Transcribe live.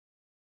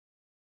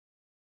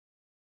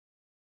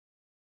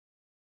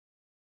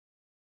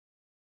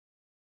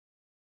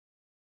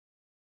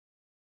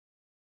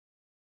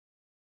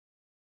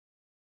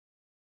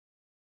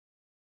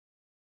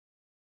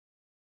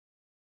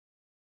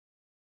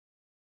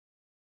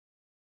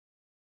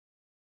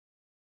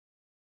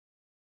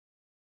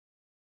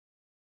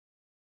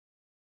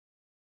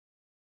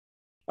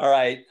All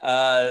right.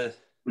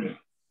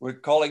 We're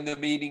calling the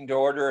meeting to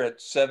order at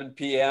 7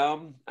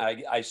 p.m.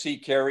 I see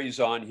Carrie's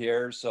on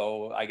here,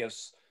 so I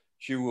guess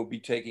she will be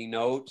taking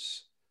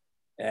notes.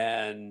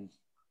 And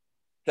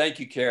thank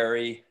you,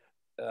 Carrie.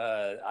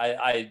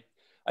 I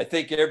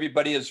think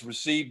everybody has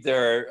received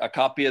a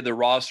copy of the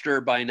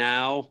roster by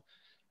now.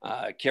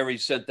 Carrie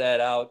sent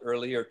that out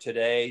earlier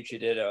today. She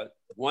did a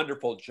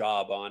wonderful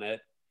job on it.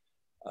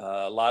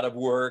 A lot of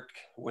work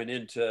went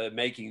into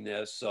making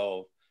this.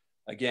 So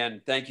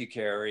again, thank you,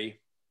 Carrie.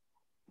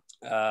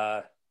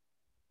 I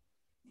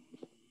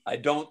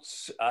don't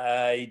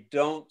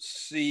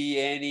see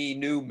any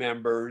new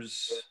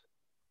members.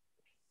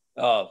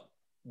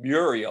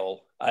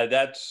 Muriel,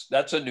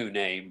 that's a new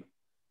name.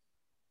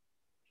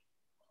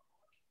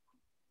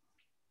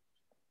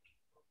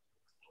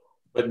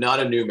 But not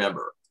a new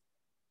member.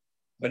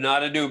 But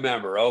not a new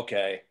member,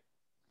 okay.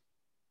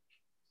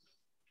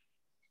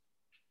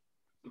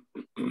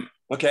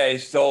 Okay,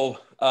 so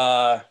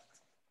yeah,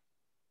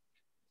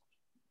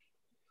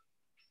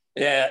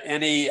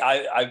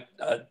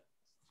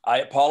 I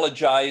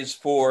apologize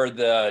for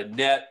the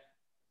net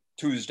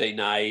Tuesday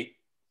night.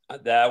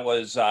 That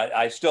was,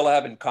 I still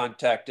haven't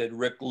contacted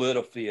Rick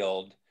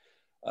Littlefield.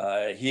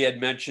 He had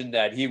mentioned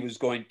that he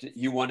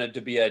wanted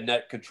to be a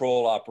net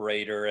control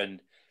operator. And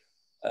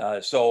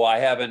so I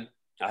haven't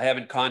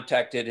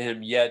contacted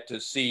him yet to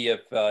see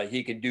if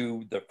he can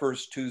do the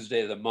first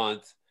Tuesday of the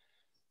month,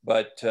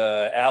 but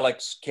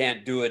Alex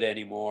can't do it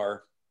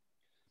anymore.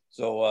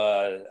 So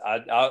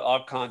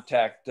I'll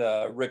contact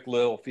Rick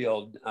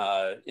Littlefield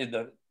in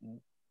the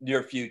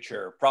near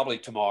future, probably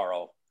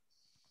tomorrow.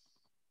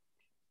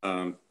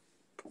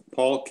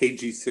 Paul,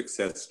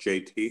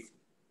 K6ARC.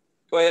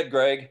 Go ahead,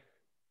 Greg.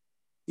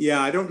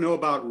 Yeah, I don't know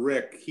about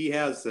Rick. He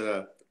has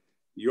a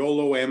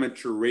YOLO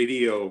amateur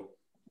radio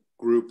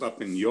group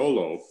up in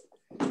YOLO.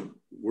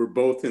 We're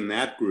both in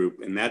that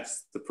group, and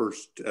that's the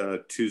first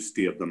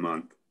Tuesday of the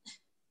month.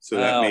 So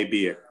that may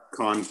be a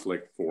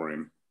conflict for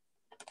him.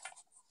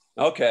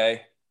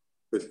 Okay.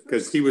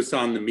 Because he was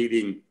on the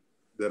meeting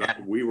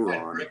that we were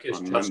on Rick is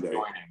on just Monday.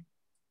 joining.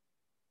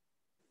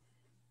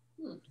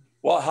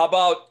 Well, how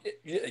about,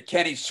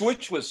 can he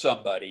switch with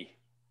somebody?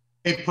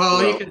 Hey, Paul,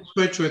 he can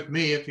switch with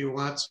me if he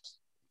wants.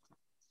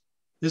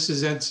 This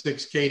is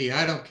N6Katie.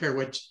 I don't care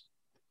which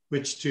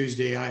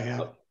Tuesday I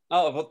have.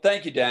 Oh, well,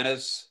 thank you,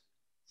 Dennis.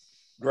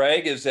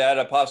 Greg, is that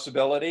a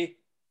possibility?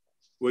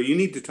 Well, you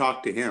need to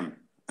talk to him.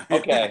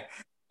 Okay.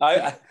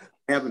 I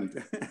haven't.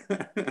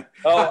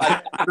 I'm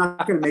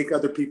not going to make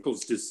other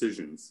people's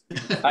decisions.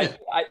 I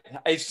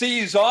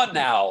see he's on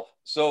now.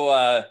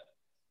 So,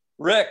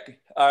 Rick,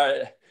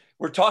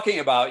 we're talking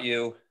about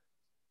you.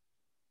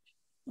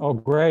 Oh,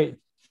 great.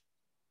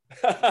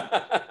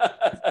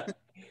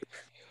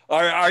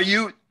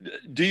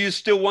 Do you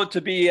still want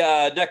to be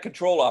a net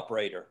control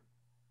operator?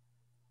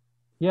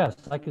 Yes,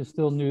 I can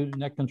still do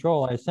net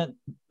control. I sent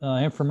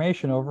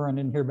information over and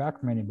didn't hear back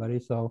from anybody.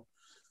 So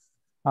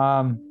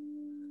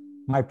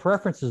my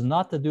preference is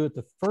not to do it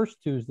the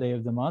first Tuesday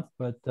of the month,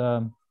 but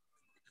you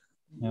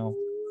know,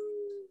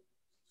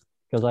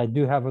 because I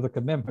do have other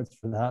commitments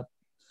for that.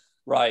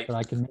 Right. But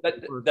I can.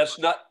 That's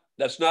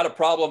not a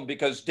problem,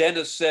 because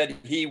Dennis said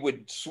he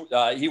would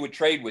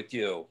trade with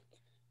you.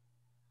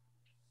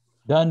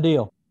 Done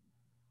deal.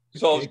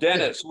 So Okay,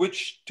 Dennis,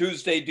 which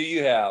Tuesday do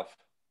you have?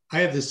 I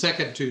have the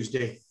second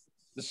Tuesday.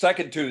 The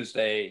second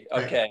Tuesday,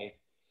 okay.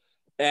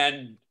 Right.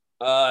 And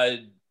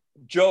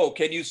Joe,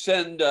 can you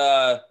send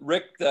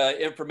Rick the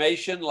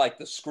information, like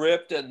the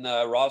script and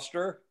the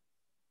roster?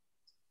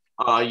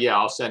 Yeah,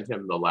 I'll send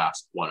him the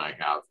last one I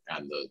have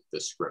and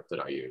the script that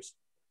I use.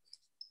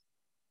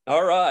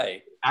 All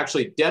right.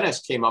 Actually, Dennis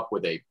came up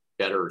with a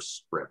better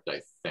script,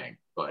 I think,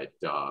 but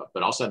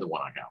I'll send the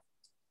one I have.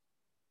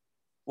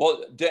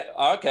 Well,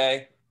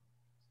 okay.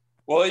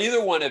 Well,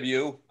 either one of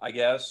you, I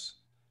guess.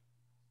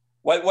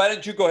 Why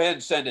don't you go ahead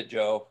and send it,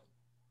 Joe?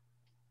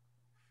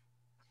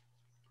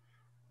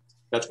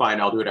 That's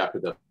fine. I'll do it after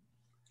the.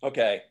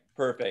 Okay,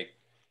 perfect.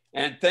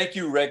 And thank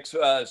you, Rick,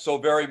 so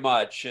very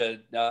much.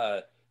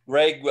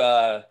 Greg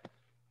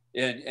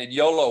and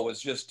YOLO was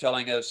just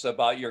telling us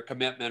about your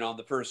commitment on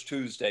the first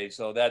Tuesday,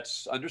 so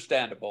that's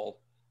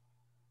understandable.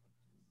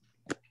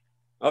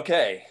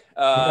 Okay.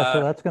 Yeah,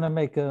 so that's going to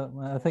make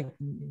I think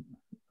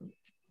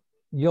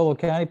YOLO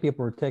County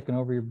people are taking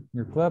over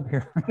your club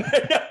here.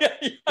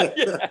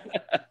 Yeah.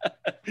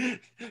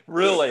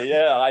 Really?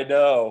 Yeah, I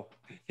know.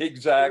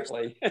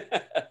 Exactly.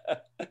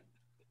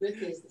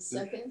 Rick is the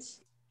second.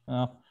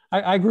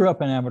 I grew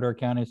up in Amador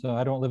County, so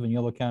I don't live in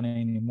YOLO County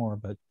anymore,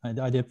 but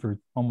I did for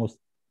almost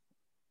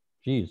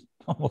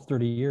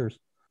 30 years.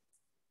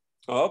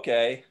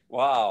 Okay.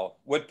 Wow.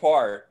 What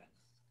part?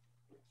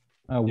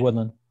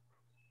 Woodland.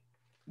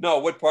 No,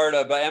 what part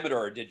of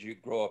Amador did you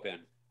grow up in?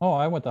 Oh,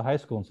 I went to high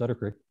school in Sutter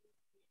Creek.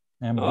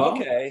 Amador.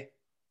 Okay.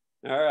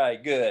 All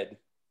right, good.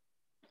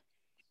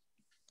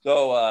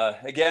 So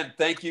again,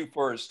 thank you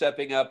for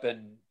stepping up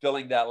and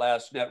filling that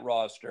last net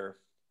roster.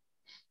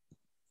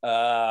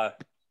 So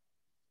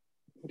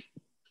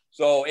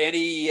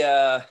any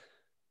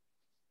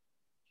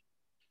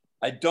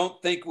I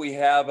don't think we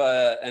have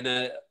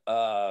a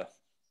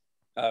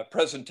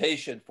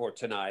presentation for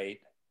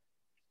tonight,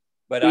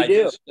 but we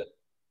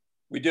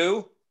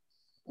do?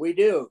 We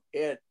do.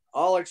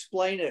 I'll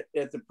explain it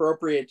at the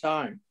appropriate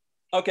time.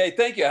 Okay,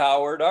 thank you,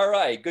 Howard. All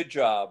right, good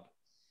job.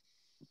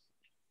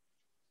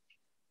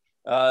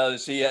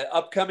 See,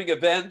 upcoming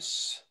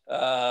events.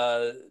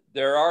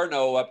 There are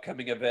no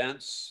upcoming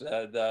events.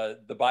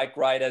 The bike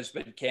ride has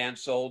been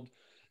canceled.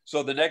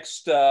 So the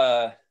next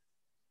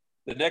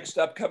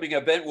upcoming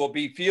event will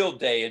be Field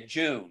Day in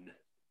June.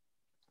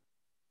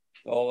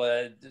 So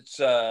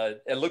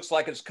it looks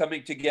like it's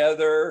coming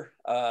together.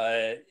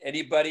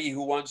 Anybody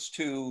who wants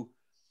to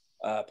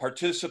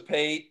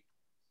participate,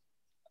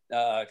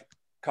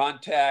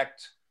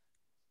 contact,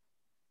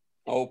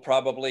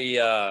 probably,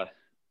 I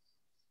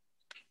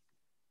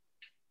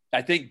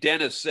think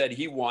Dennis said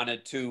he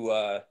wanted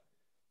to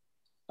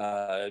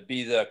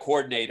be the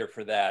coordinator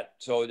for that.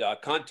 So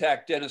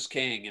contact Dennis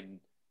King, and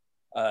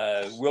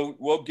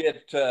we'll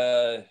get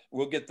the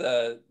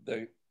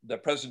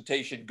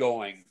presentation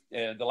going.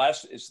 And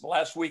it's the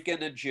last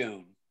weekend in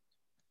June.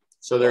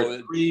 So there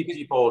are 3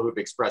 people who've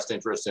expressed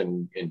interest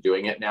in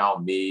doing it now: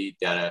 me,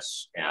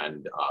 Dennis,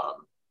 and I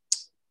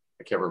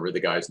can't remember the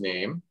guy's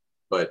name,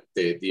 but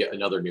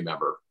another new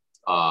member.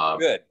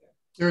 Good.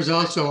 There's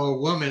also a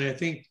woman. I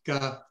think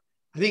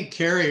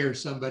Carrie or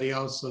somebody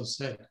also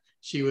said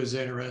she was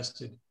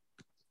interested.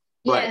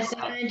 Yes,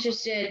 I'm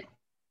interested.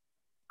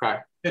 Okay.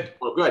 Good.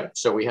 Well, good.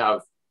 So we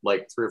have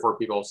like 3 or 4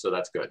 people, so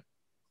that's good.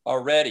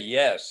 Already,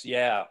 yes,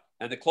 yeah.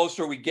 And the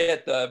closer we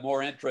get, the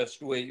more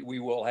interest we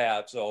will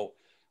have. So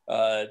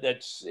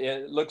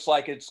it looks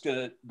like it's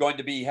going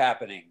to be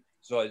happening.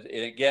 So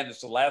again, it's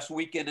the last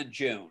weekend in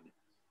June.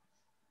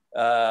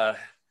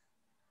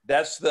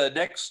 That's the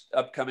next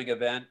upcoming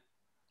event.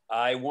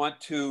 I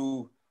want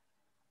to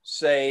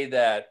say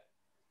that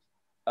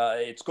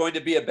it's going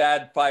to be a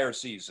bad fire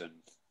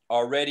season.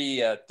 Already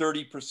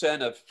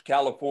 30% of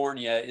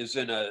California is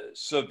in a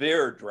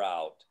severe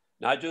drought,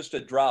 not just a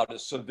drought, a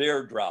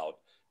severe drought,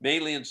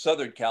 mainly in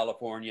Southern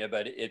California,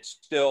 but it's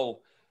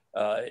still,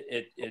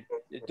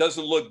 it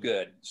doesn't look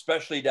good,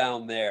 especially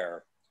down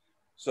there.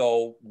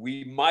 So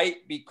we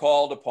might be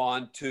called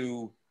upon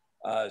to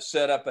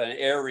set up an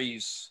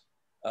ARES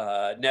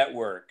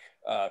network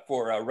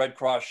for a Red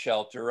Cross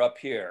shelter up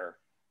here.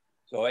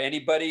 So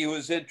anybody who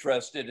is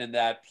interested in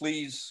that,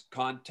 please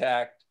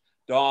contact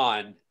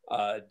Dawn,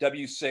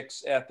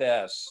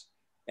 W6FS,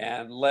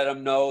 and let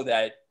them know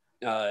that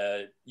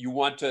you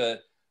want to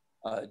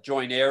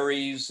join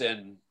ARES,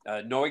 and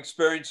no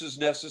experience is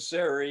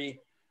necessary,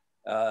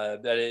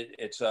 that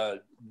it's a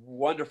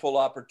wonderful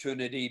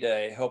opportunity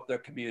to help their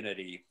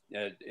community.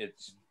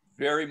 It's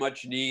very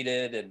much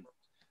needed, and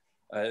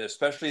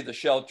especially the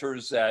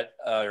shelters that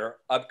are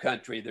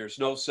upcountry. There's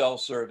no cell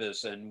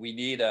service, and we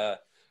need a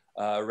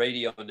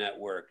radio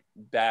network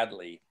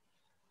badly.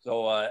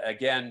 So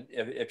again,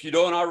 if you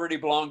don't already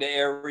belong to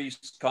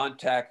ARES,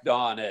 contact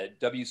Don at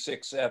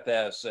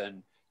W6FS,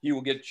 and he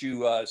will get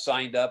you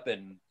signed up,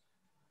 and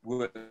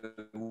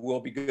we'll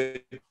be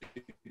good to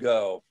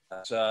go.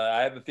 So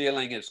I have a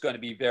feeling it's going to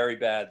be very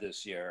bad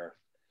this year.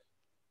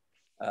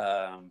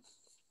 But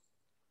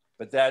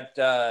that's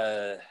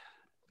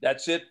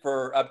it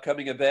for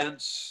upcoming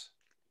events.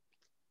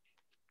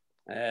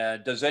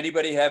 Does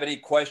anybody have any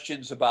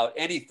questions about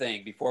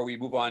anything before we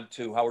move on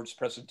to Howard's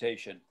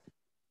presentation?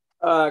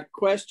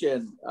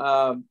 Question.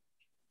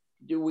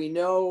 Do we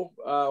know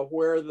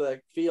where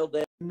the field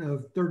day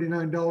of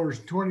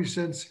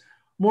 $39.20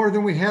 more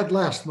than we had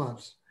last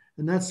month?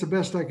 And that's the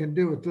best I can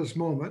do at this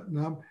moment. And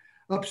I'm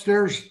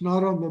upstairs,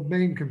 not on the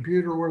main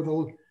computer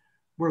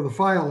where the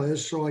file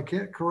is, so I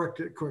can't correct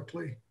it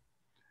quickly.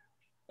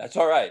 That's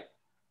all right.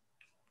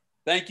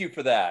 Thank you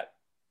for that.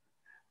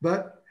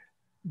 But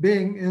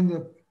being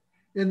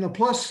in the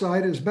plus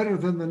side is better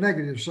than the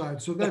negative side.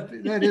 So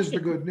that is the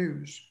good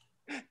news.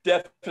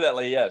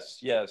 Definitely, yes,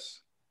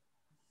 yes.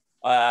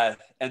 And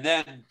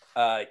then,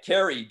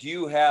 Carrie, do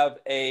you have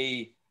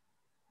a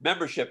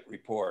membership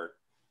report?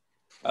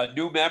 A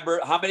new member?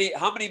 How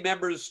many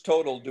members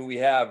total do we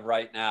have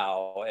right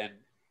now? And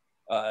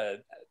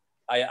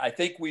I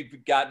think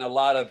we've gotten a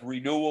lot of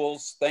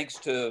renewals thanks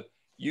to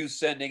you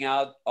sending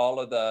out all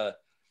of the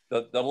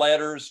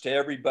letters to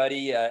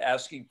everybody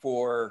asking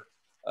for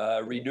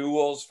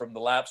renewals from the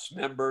lapsed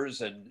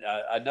members, and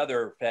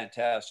another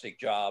fantastic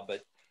job.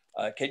 But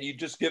can you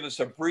just give us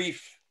a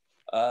brief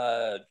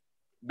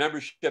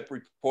membership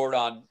report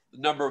on the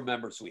number of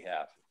members we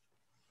have?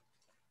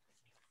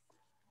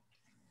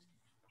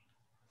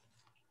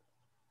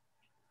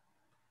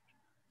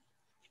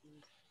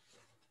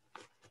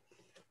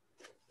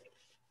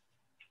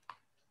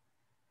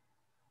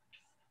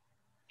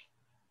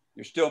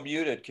 You're still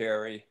muted,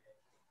 Carrie.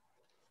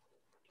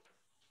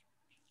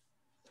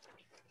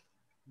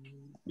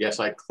 Yes,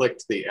 I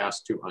clicked the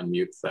ask to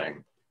unmute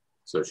thing.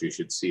 So she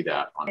should see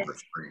that on her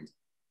screen.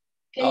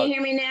 Can you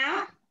hear me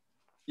now?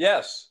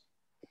 Yes.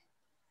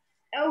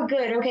 Oh,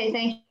 good. Okay,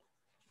 thank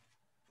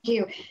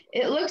you.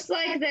 It looks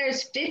like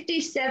there's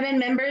 57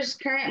 members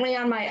currently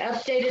on my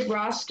updated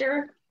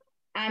roster.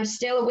 I'm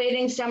still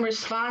awaiting some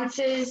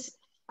responses.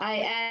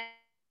 I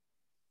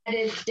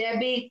added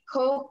Debbie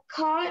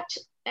Colcott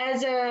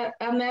as a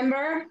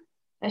member.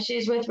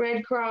 She's with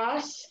Red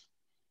Cross.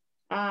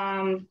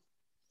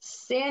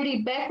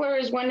 Sandy Beckler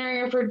is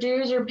wondering if her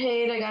dues are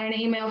paid. I got an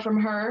email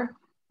from her.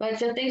 But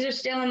so things are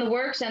still in the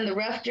works, and the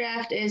rough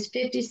draft is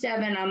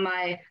 57 on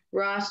my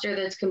roster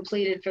that's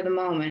completed for the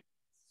moment.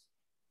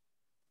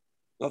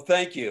 Well,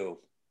 thank you.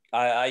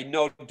 I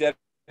know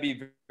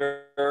Debbie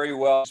very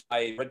well,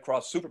 my Red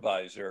Cross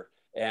supervisor,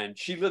 and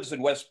she lives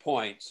in West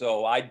Point.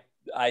 So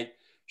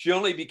she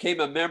only became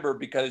a member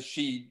because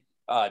she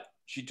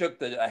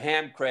took a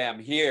ham cram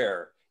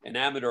here in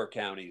Amador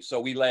County. So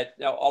we let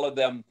all of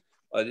them,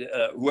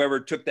 whoever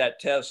took that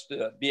test,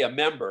 be a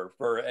member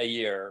for a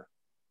year.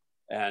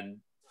 And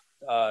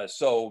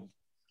so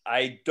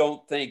I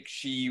don't think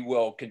she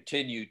will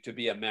continue to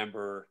be a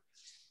member,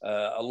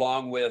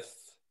 along with,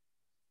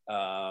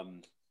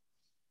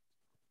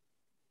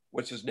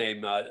 what's his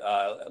name?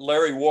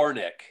 Larry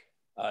Warnick.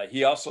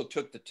 He also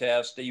took the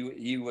test.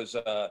 He was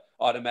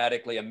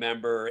automatically a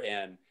member,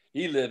 and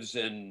he lives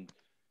in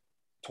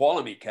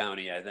Tuolumne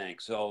County, I think.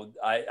 So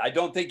I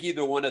don't think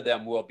either one of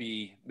them will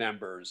be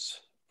members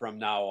from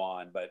now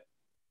on. But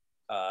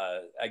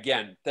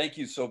again, thank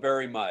you so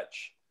very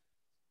much.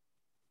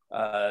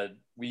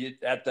 We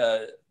at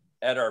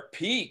our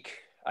peak,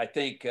 I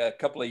think a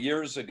couple of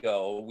years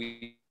ago,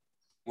 we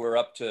were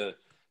up to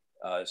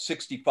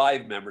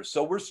 65 members.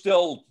 So we're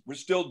still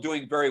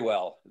doing very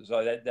well.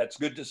 So that's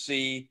good to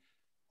see.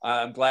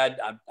 I'm glad.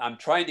 I'm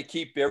trying to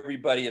keep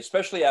everybody,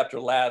 especially after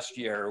last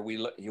year.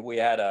 We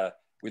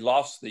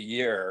lost the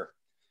year.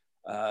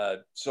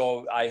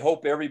 So I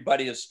hope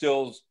everybody is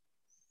still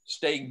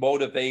staying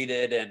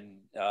motivated, and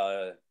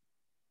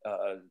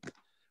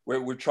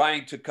we're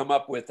trying to come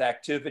up with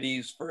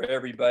activities for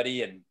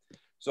everybody. And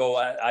so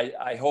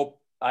I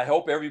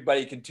hope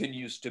everybody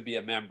continues to be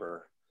a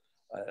member.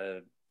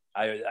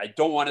 I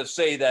don't want to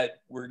say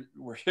that we're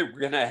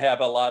going to have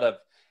a lot of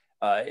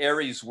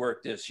Aries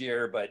work this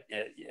year, but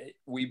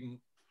we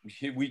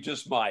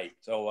just might.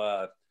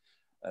 So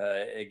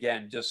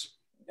again,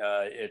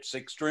 it's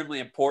extremely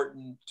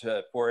important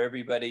for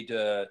everybody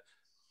to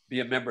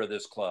be a member of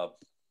this club.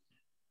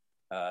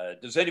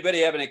 Does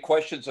anybody have any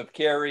questions of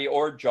Carrie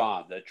or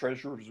John, the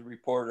treasurer's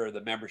report or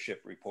the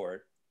membership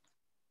report?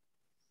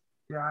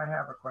 Yeah, I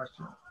have a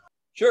question.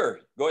 Sure,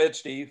 go ahead,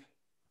 Steve.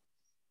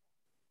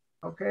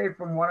 Okay,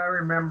 from what I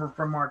remember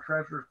from our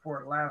treasurer's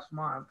report last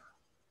month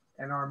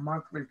and our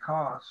monthly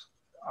costs,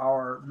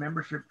 our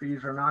membership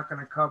fees are not going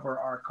to cover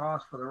our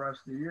costs for the rest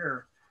of the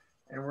year,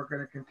 and we're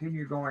going to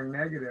continue going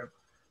negative.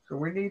 So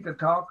we need to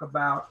talk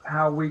about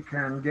how we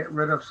can get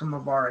rid of some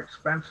of our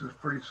expenses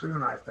pretty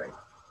soon, I think.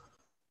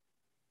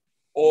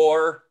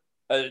 Or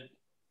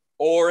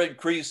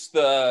increase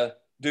the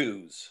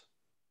dues.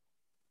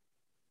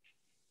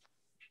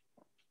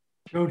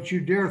 Don't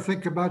you dare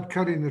think about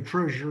cutting the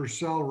treasurer's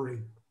salary.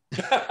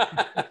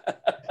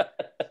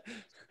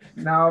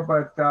 No,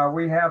 but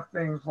we have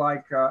things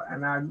like,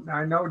 and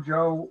I know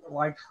Joe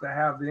likes to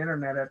have the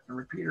internet at the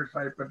repeater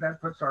site, but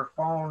that puts our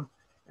phone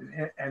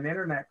and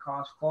internet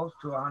costs close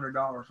to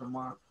 $100 a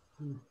month.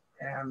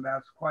 And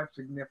that's quite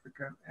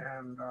significant.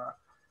 And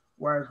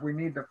whereas we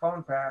need the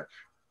phone patch,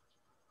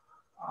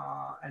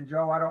 and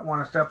Joe, I don't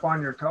want to step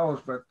on your toes,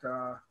 but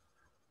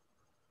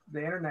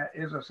the internet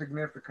is a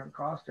significant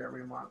cost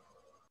every month.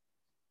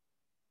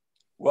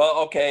 Well,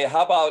 okay,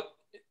 how about,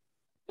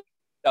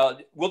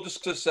 we'll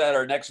discuss that at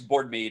our next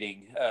board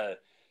meeting.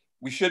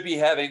 We should be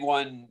having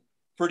one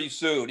pretty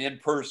soon,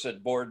 in-person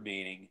board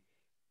meeting.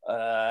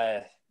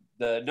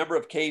 The number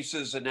of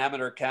cases in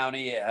Amador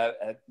County,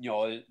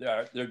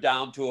 they're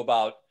down to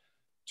about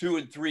 2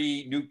 and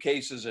 3 new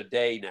cases a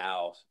day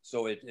now.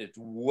 So it's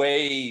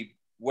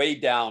way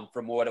down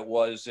from what it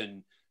was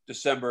in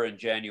December and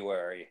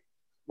January.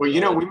 Well,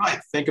 we might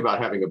think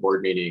about having a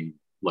board meeting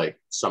like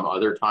some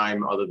other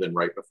time other than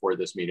right before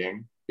this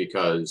meeting,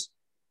 because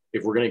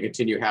if we're going to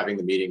continue having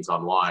the meetings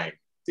online,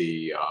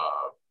 we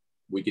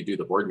could do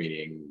the board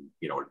meeting,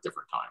 at a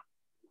different time.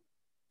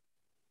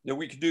 Yeah,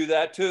 we could do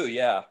that too.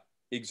 Yeah,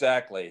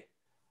 exactly.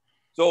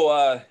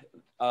 So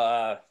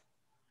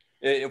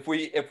if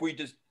we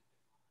just,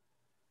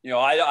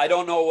 I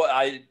don't know.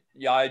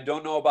 I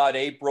don't know about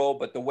April,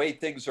 but the way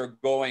things are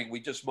going,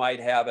 we just might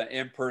have an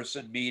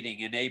in-person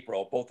meeting in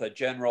April, both a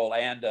general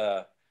and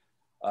a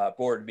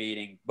board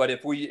meeting. But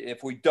if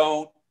we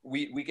don't,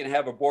 we can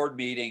have a board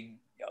meeting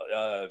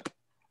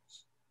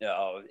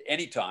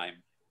anytime.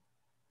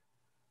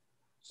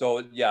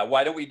 So yeah,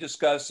 why don't we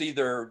discuss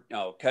either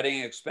cutting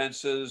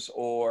expenses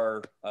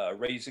or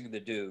raising the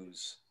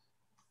dues?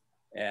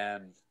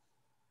 And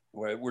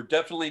we're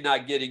definitely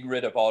not getting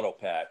rid of auto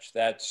patch.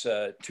 That's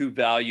too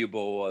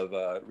valuable of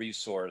a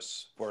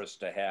resource for us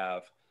to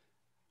have.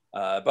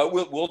 But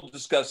we'll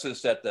discuss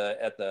this at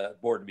the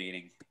board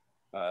meeting,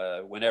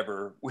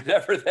 whenever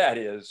that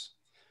is.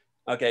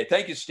 Okay,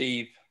 thank you,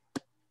 Steve.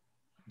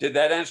 Did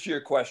that answer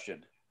your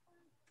question?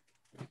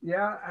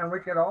 Yeah, and we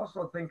could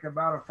also think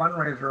about a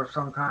fundraiser of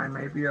some kind,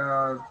 maybe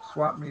a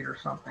swap meet or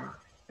something.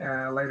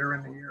 later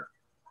in the year.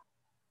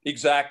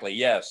 Exactly.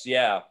 Yes.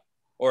 Yeah.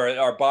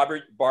 Or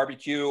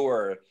barbecue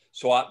or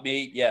swap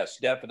meet. Yes,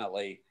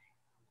 definitely.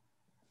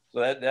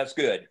 So that's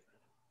good.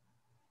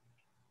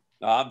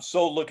 I'm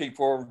so looking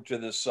forward to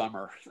this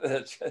summer.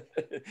 And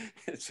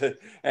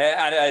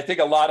I think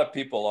a lot of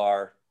people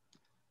are.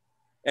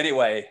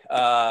 Anyway,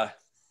 all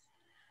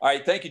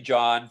right. Thank you,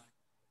 John.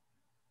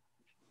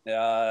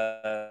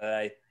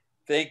 I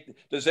think,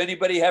 does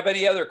anybody have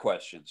any other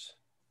questions?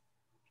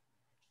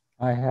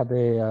 I have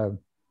a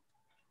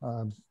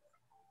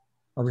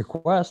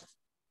request.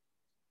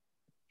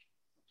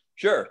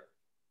 Sure.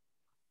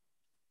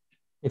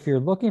 If you're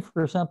looking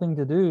for something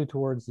to do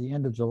towards the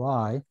end of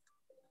July,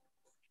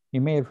 you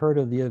may have heard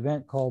of the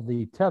event called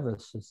the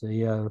Tevis. It's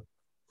a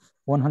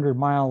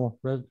 100-mile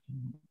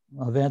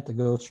event that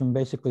goes from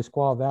basically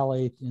Squaw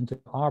Valley into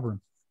Auburn.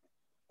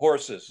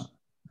 Horses.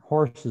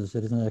 Horses.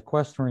 It is an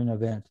equestrian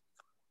event.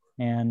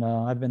 And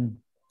I've been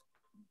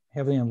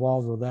heavily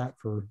involved with that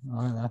for,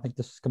 I think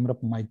this is coming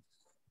up in my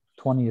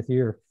 20th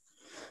year.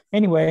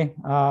 Anyway,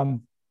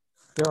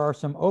 there are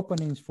some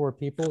openings for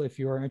people if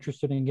you are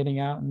interested in getting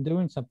out and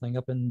doing something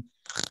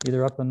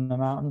either up in the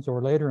mountains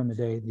or later in the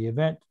day. The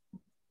event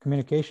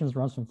communications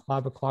runs from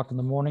 5 o'clock in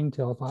the morning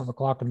till 5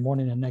 o'clock in the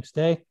morning the next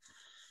day.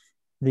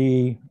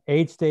 The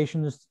aid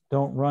stations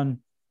don't run,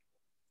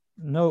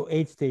 no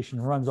aid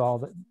station runs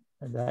all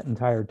that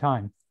entire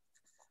time.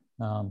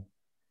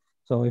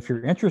 So if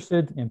you're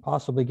interested in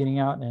possibly getting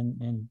out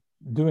and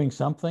doing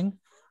something,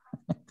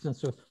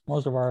 since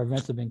most of our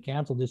events have been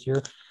canceled this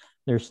year,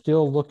 they're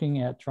still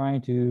looking at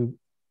trying to,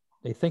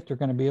 they think they're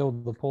going to be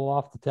able to pull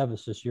off the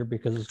Tevis this year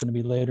because it's going to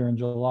be later in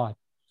July.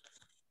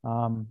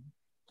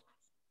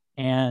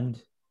 And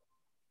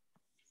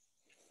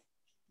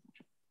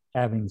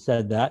having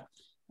said that,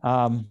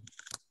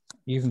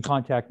 you can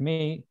contact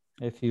me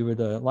if you would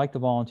like to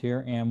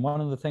volunteer. And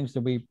one of the things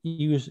that we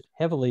use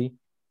heavily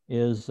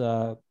is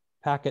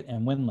Packet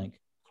and WinLink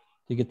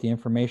to get the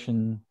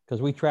information,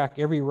 because we track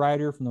every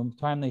rider from the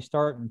time they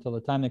start until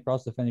the time they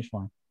cross the finish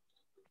line.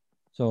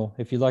 So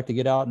if you'd like to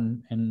get out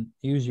and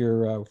use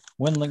your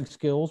WinLink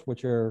skills,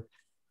 which are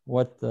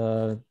what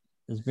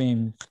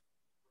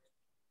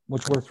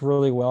which works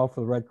really well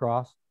for the Red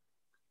Cross,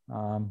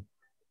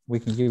 we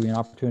can give you an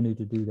opportunity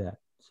to do that.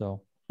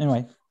 So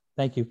anyway,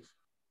 thank you.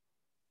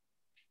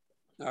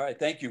 All right,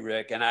 thank you,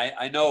 Rick. And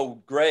I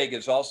know Greg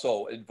is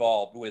also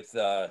involved with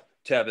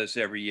Tevis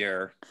every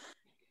year.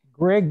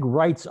 Greg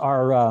writes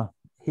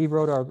he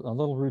wrote our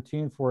little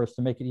routine for us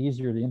to make it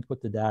easier to input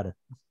the data.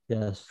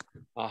 Yes,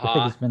 Greg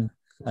has been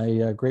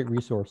a great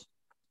resource.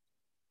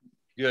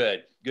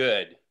 Good,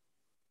 good.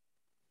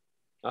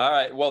 All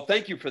right, well,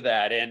 thank you for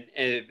that. And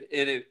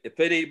if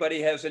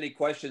anybody has any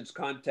questions,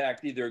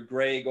 contact either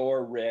Greg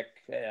or Rick.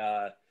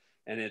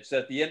 And it's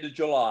at the end of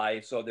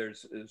July, so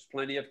there's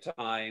plenty of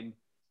time.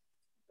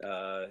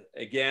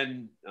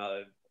 Again,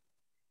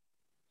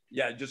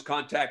 yeah, just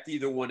contact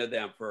either one of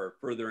them for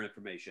further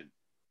information.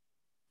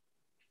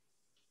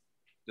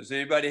 Does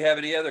anybody have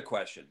any other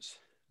questions?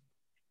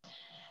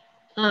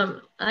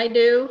 I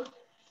do.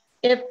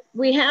 If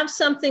we have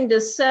something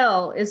to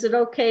sell, is it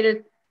okay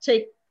to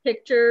take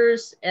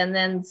pictures and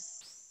then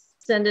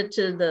send it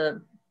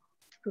to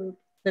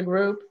the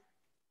group?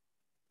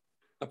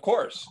 Of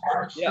course.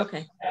 Yes.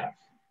 Okay.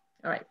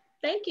 All right.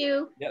 Thank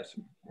you. Yes.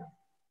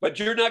 But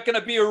you're not going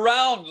to be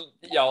around,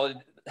 y'all.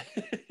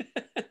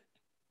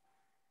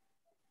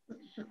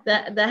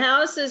 The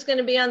house is going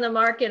to be on the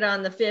market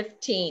on the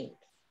 15th.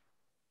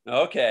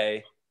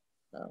 Okay.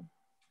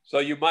 So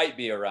you might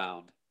be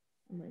around.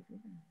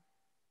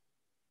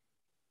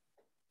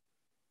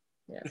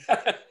 Yes.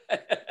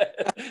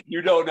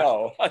 You don't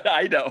know.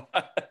 I know.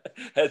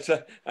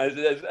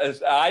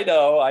 I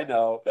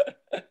know.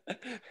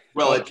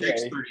 Well, okay. It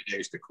takes 30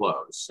 days to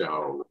close,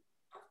 so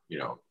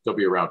they'll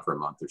be around for a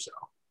month or so.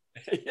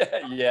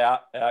 Yeah.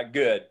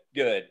 Good.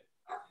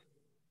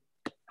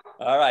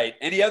 All right.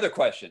 Any other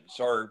questions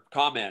or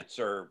comments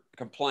or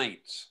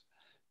complaints?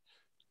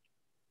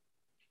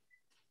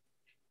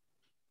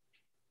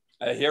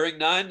 Hearing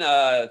none,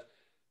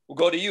 we'll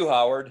go to you,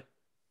 Howard.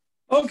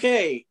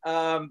 Okay.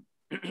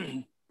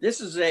 This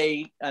is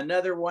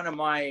another one of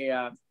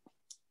my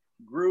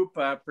group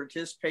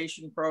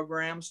participation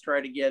programs.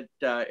 Try to get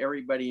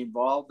everybody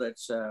involved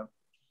that's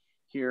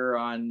here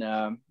on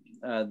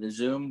the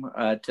Zoom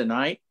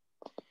tonight.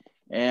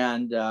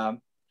 And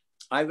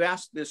I've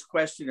asked this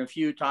question a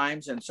few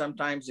times, and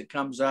sometimes it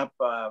comes up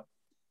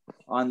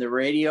on the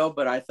radio,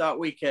 but I thought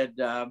we could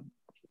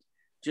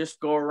just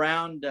go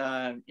around.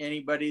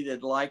 Anybody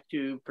that'd like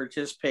to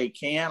participate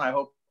can. I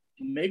hope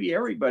maybe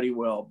everybody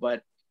will,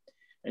 but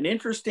an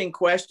interesting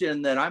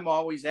question that I'm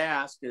always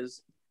asked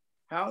is,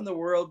 how in the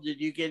world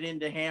did you get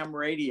into ham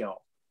radio?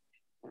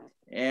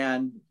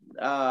 And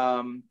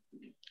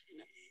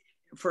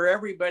for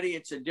everybody,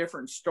 it's a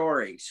different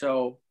story.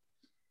 So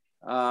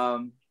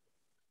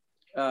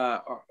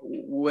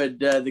would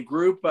the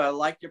group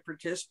like to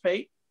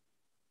participate?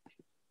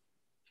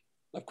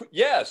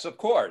 Yes, of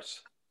course.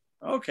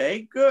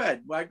 Okay,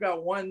 good. Well, I've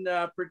got one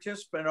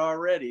participant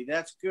already.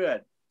 That's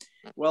good.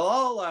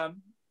 Well,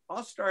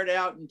 I'll start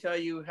out and tell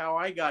you how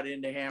I got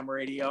into ham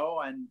radio,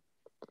 and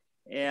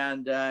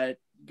it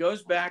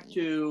goes back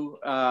to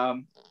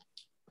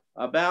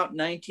about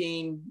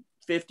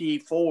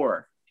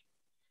 1954,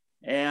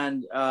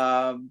 and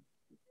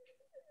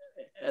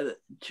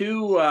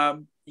two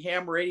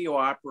ham radio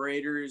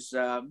operators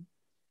got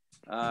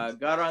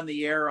on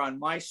the air on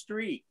my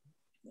street,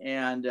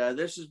 and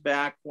this is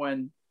back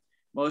when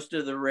most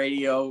of the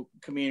radio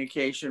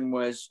communication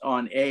was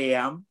on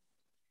AM.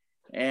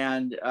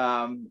 And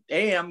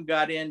AM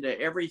got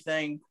into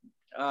everything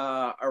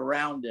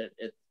around it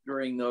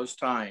during those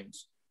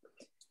times.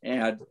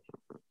 And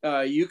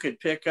you could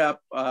pick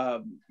up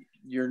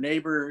your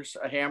neighbors,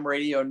 ham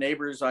radio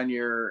neighbors, on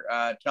your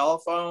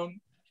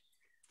telephone,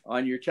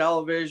 on your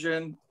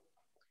television,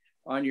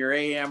 on your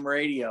AM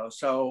radio.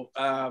 So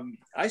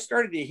I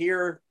started to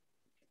hear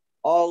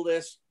all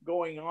this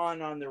going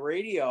on the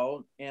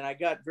radio, and I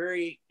got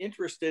very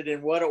interested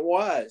in what it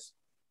was.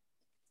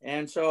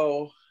 And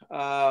so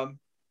I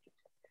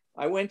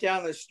went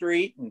down the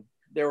street, and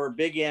there were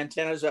big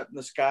antennas up in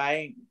the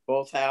sky,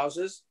 both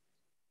houses.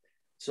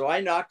 So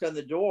I knocked on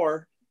the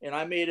door, and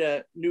I made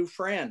a new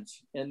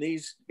friends. And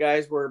these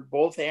guys were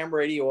both ham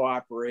radio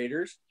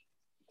operators.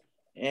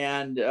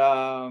 And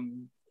I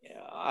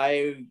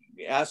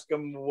asked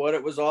them what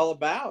it was all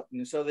about.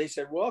 And so they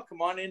said, well,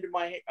 come on into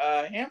my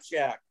ham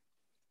shack.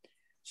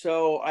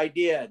 So I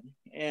did.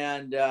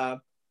 And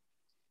at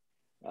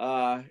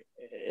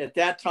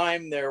that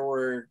time, there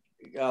were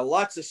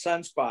lots of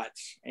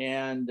sunspots.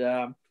 And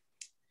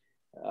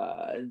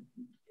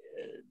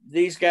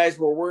these guys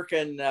were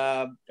working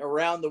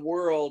around the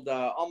world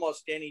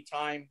almost any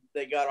time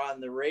they got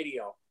on the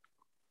radio.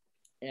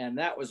 And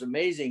that was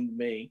amazing to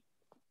me.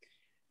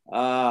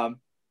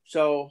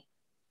 So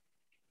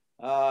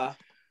I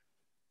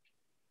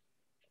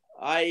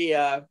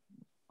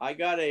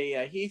got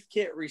a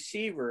Heathkit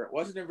receiver. It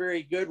wasn't a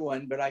very good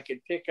one, but I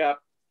could pick up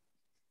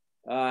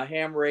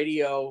ham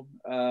radio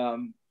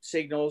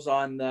signals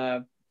on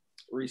the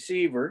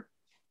receiver.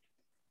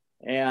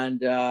 And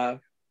there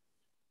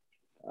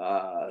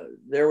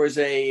was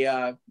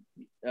an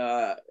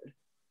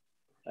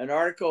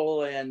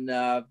article in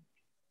a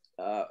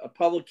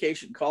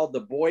publication called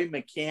The Boy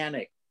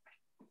Mechanic.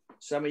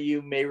 Some of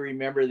you may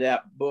remember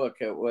that book.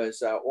 It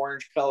was an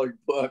orange-colored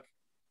book,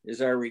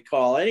 as I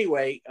recall.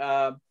 Anyway,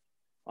 on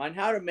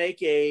how to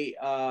make a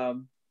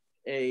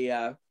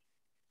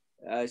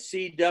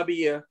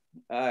CW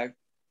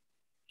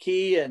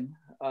key and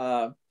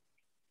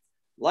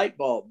light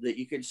bulb that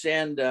you could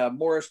send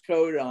Morse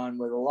code on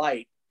with a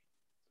light.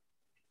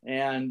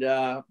 And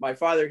my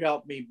father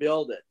helped me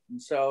build it. And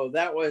so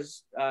that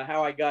was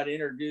how I got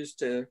introduced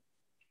to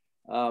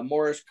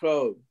Morse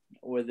code,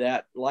 with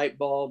that light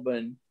bulb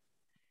and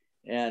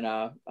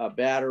a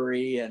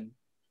battery and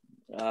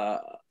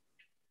a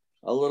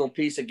little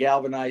piece of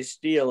galvanized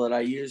steel that I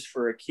used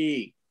for a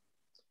key.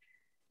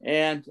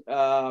 And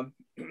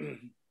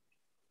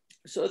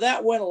so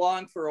that went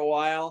along for a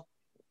while.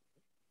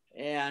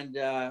 And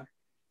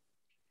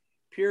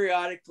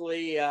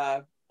periodically,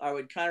 I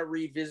would kind of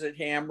revisit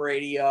ham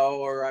radio,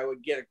 or I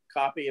would get a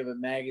copy of a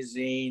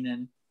magazine.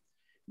 And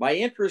my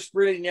interest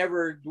really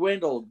never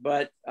dwindled.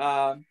 But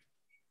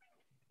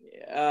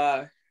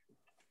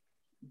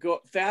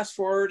fast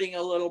forwarding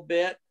a little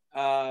bit, in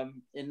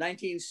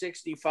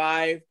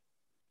 1965,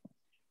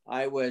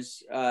 I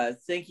was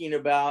thinking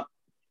about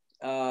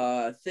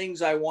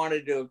things I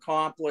wanted to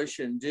accomplish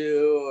and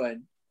do.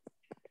 And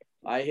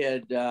I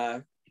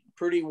had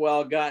pretty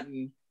well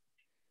gotten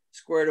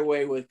squared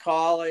away with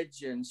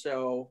college. And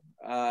so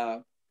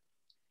I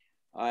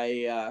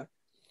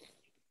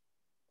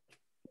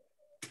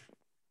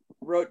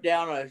wrote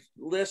down a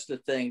list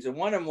of things. And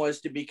one of them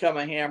was to become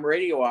a ham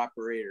radio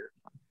operator.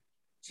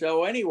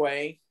 So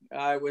anyway,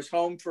 I was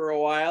home for a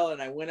while,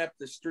 and I went up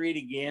the street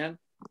again,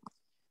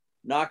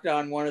 knocked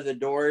on one of the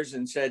doors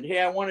and said, hey,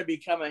 I want to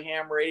become a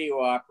ham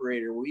radio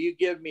operator. Will you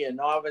give me a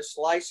novice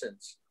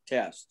license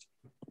test?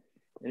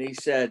 And he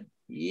said,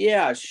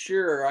 yeah,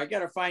 sure. I got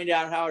to find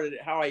out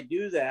how I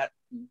do that.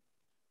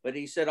 But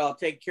he said, I'll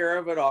take care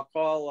of it. I'll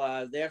call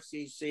the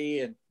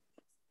FCC and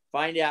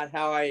find out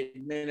how I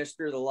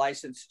administer the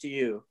license to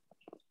you.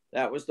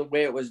 That was the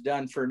way it was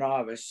done for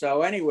novice.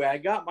 So anyway, I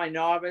got my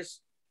novice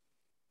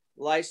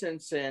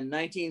license in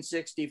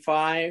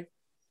 1965.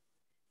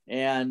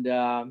 And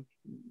I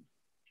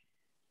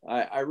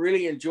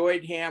really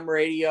enjoyed ham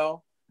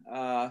radio,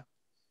 but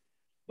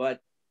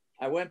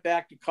I went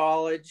back to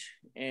college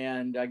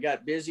and I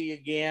got busy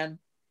again.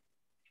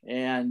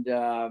 And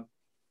I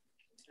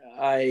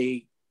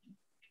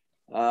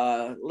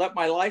let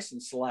my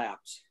license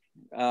lapse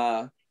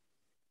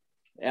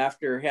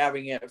after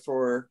having it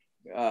for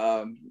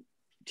 10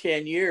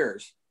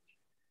 years.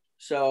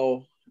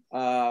 So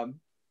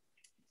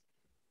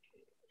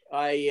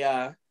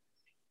I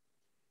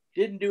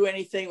didn't do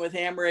anything with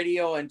ham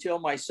radio until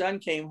my son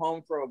came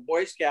home from a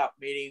Boy Scout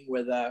meeting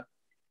with a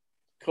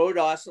code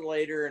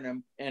oscillator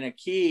and a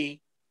key.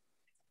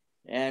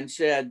 and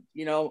said,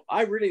 you know,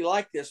 I really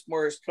like this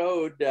Morse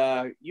code.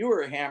 You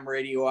were a ham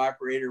radio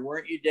operator,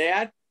 weren't you,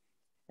 Dad?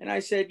 And I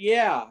said,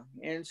 yeah.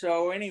 And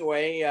so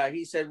anyway,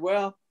 he said,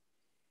 well,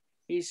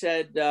 he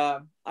said,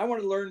 I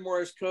want to learn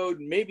Morse code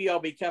and maybe I'll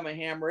become a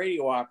ham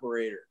radio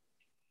operator.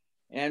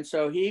 And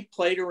so he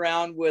played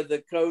around with the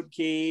code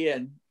key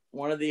and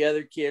one of the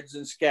other kids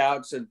and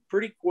scouts, and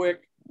pretty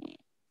quick,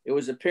 it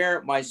was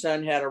apparent my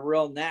son had a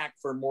real knack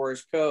for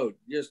Morse code.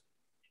 Just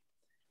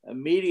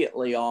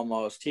immediately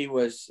almost, he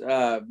was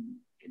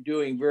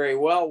doing very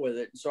well with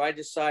it. So I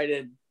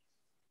decided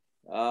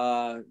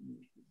to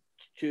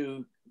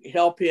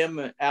help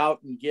him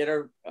out and get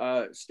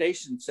a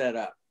station set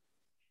up.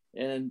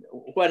 And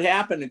what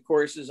happened, of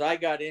course, is I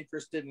got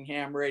interested in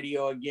ham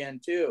radio again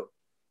too.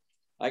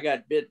 I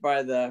got bit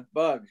by the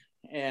bug.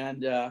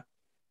 And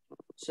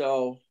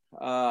so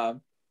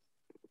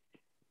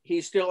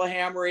he's still a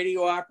ham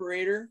radio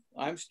operator.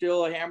 I'm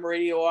still a ham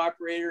radio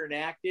operator and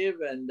active.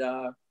 And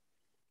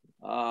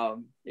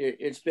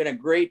it's been a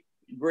great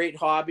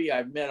hobby.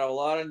 I've met a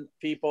lot of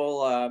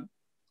people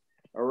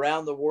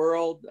around the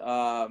world.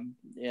 Yeah,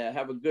 I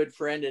have a good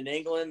friend in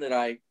England that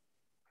I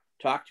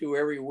talk to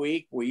every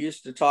week. We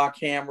used to talk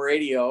ham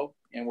radio,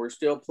 and we're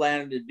still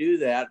planning to do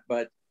that.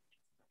 But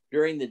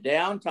during the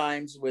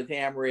downtimes with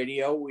ham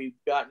radio, we've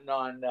gotten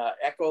on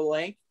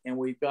Echolink, and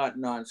we've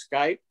gotten on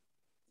Skype,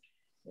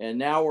 and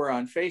now we're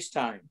on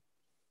FaceTime.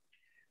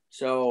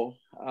 So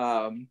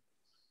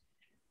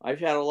I've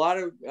had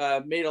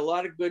made a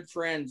lot of good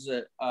friends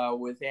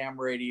with ham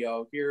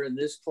radio here in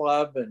this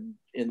club and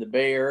in the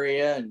Bay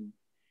Area and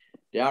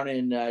down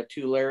in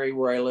Tulare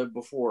where I lived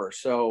before.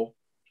 So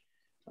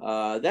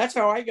that's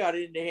how I got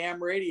into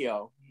ham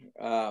radio.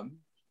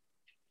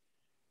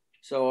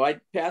 So I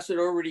pass it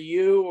over to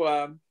you,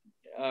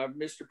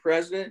 Mr.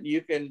 President.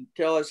 You can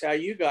tell us how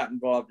you got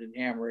involved in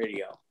ham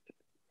radio.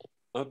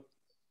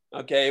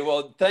 Okay,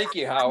 well, thank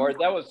you, Howard.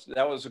 That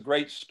was a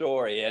great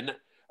story, and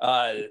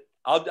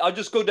I'll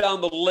just go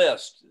down the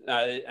list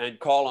and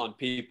call on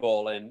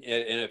people, and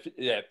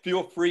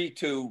feel free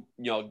to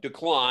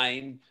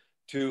decline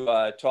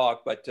to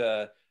talk, but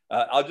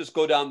I'll just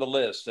go down the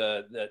list.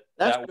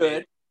 That's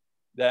good.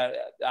 That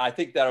I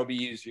think that'll be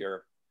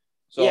easier.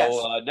 So yes.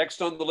 Next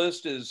on the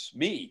list is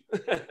me.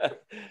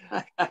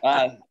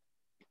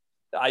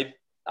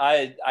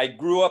 I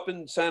grew up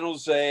in San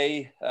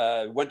Jose,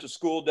 went to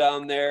school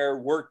down there,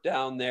 worked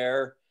down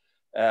there.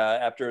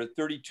 After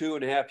 32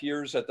 and a half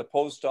years at the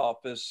post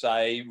office,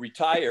 I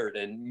retired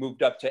and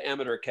moved up to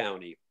Amador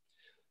County.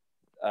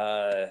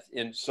 That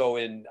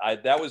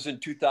was in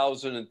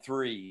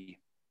 2003.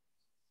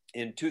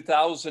 In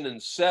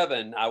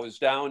 2007, I was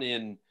down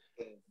in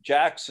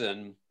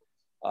Jackson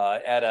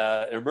at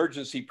an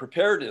emergency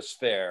preparedness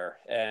fair,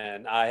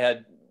 and I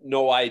had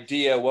no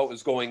idea what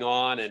was going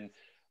on. And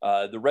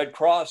the Red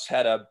Cross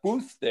had a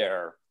booth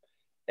there.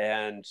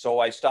 And so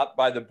I stopped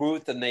by the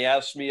booth and they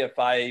asked me if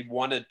I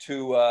wanted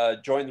to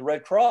join the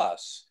Red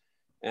Cross.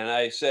 And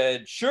I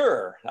said,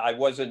 sure. I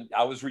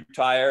was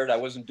retired. I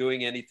wasn't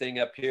doing anything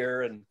up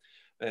here. And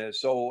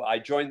so I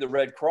joined the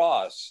Red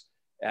Cross.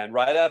 And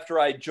right after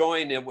I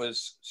joined, it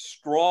was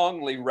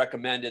strongly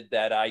recommended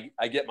that I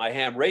get my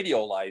ham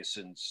radio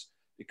license,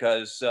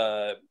 because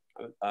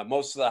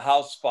most of the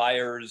house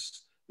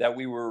fires that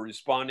we were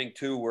responding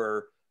to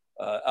were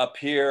up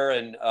here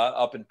and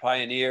up in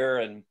Pioneer,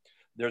 and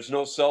there's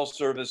no cell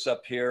service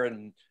up here.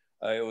 And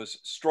it was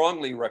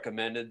strongly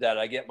recommended that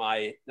I get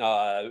my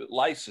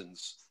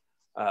license.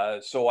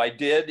 So I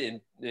did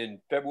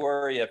in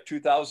February of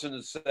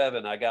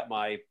 2007, I got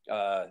my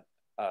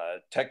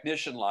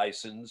technician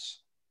license.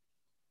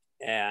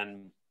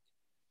 And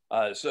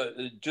so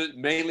just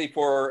mainly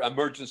for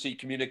emergency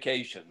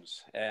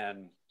communications.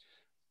 And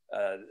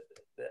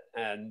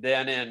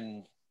then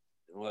in,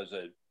 what was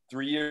it,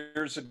 4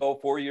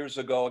 years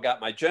ago, I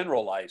got my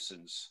general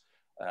license.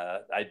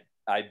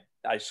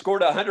 I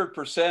scored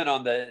 100%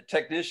 on the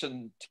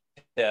technician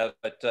test,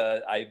 but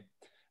I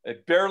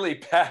barely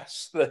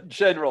passed the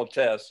general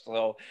test.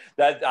 So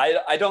that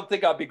I don't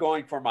think I'll be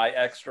going for my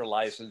extra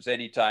license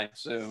anytime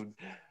soon.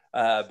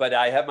 But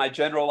I have my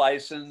general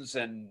license,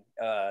 and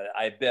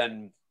I've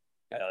been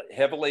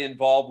heavily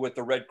involved with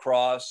the Red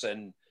Cross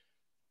and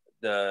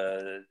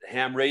the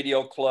Ham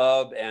Radio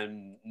Club,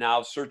 and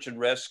now Search and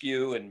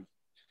Rescue. And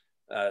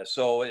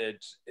so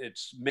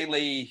it's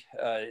mainly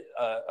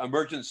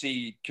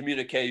emergency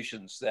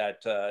communications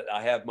that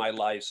I have my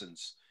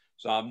license.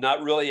 So I'm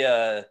not really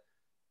a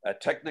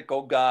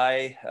technical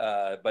guy,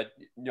 but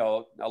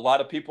a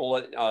lot of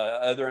people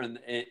other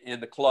in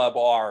the club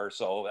are.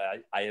 So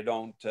I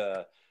don't.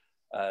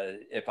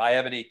 If I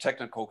have any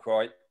technical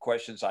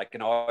questions, I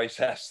can always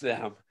ask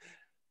them.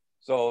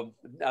 So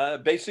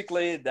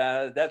basically,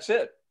 that's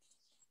it.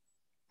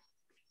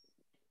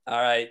 All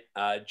right,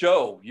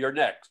 Joe, you're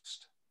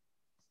next.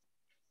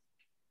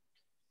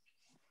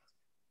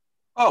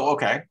 Oh,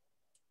 okay.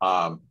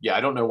 Yeah,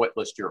 I don't know what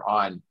list you're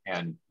on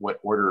and what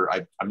order.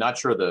 I'm not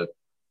sure the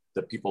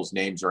people's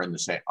names are in the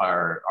same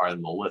are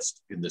on the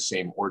list in the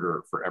same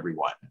order for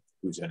everyone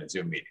who's in a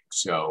Zoom meeting.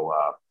 So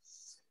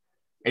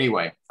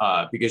anyway,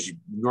 because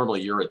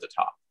normally you're at the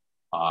top.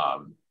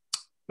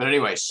 But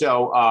anyway,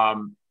 so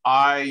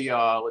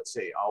let's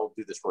see, I'll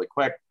do this really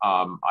quick.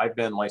 I've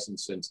been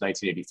licensed since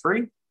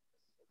 1983.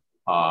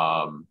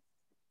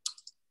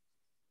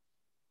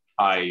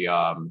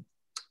 I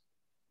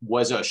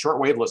was a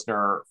shortwave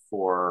listener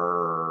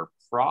for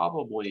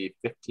probably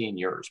 15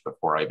 years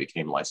before I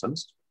became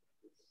licensed.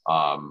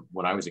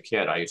 When I was a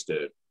kid, I used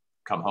to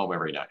come home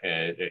every night.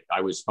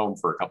 I was home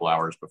for a couple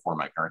hours before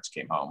my parents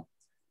came home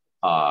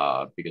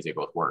because they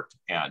both worked.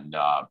 And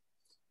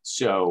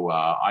so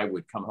I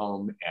would come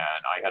home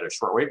and I had a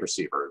shortwave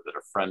receiver that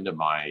a friend of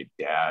my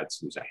dad's,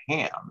 who's a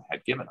ham,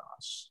 had given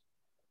us.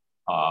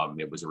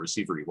 It was a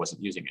receiver he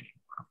wasn't using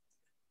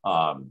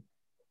anymore.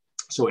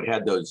 So it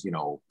had those, you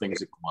know, things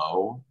that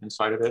glow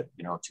inside of it,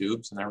 you know,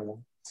 tubes and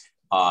everything.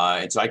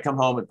 And so I'd come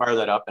home and fire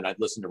that up and I'd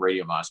listen to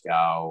Radio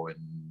Moscow and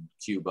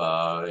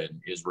Cuba and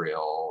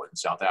Israel and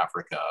South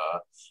Africa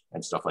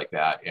and stuff like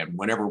that. And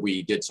whenever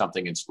we did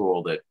something in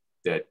school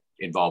that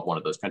involved one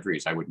of those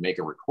countries, I would make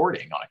a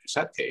recording on a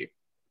cassette tape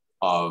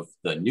of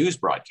the news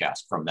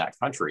broadcast from that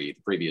country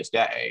the previous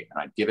day.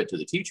 And I'd give it to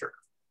the teacher.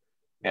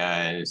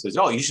 And it says,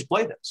 oh, you should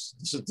play this.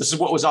 This is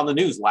what was on the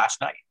news last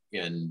night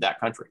in that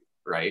country,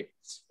 right?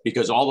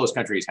 Because all those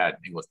countries had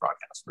English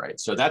broadcasts, right?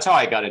 So that's how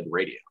I got into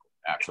radio,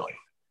 actually.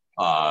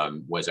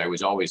 Was I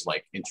was always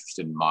like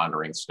interested in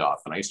monitoring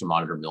stuff, and I used to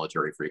monitor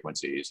military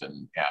frequencies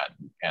and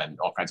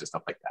all kinds of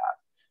stuff like that.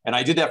 And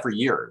I did that for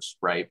years,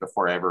 right,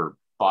 before I ever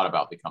thought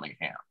about becoming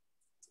a ham.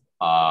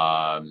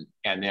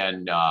 And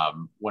then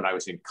when I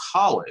was in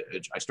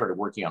college, I started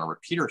working on a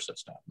repeater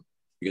system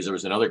because there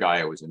was another guy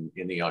I was in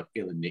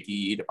the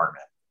EE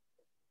department,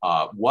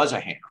 was a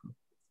ham.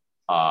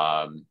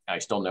 I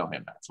still know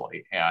him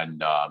actually.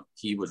 And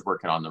he was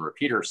working on the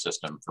repeater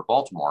system for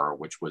Baltimore,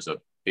 which was a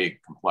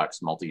big,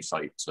 complex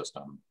multi-site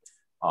system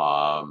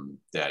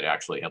that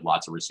actually had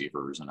lots of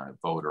receivers and a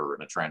voder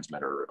and a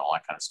transmitter and all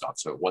that kind of stuff.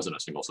 So it wasn't a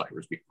single site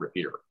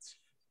repeater.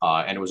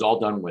 And it was all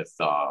done with,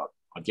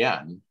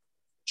 again,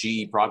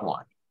 GE prog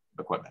line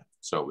equipment.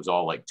 So it was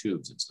all like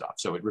tubes and stuff.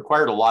 So it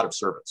required a lot of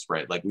service,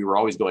 right? Like we were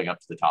always going up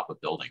to the top of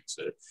buildings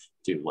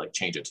to like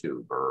change a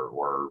tube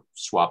or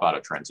swap out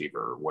a transceiver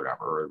or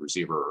whatever, or a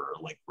receiver or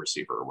a link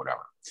receiver or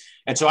whatever.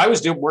 And so I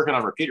was working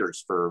on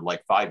repeaters for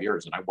like 5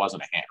 years and I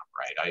wasn't a ham,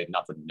 right? I had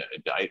nothing,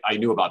 I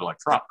knew about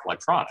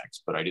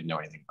electronics, but I didn't know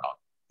anything about,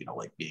 you know,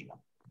 like being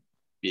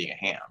a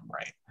ham,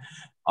 right?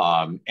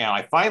 And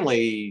I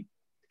finally,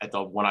 a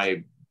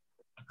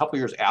couple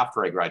years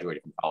after I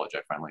graduated from college,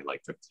 I finally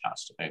like took the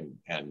test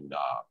and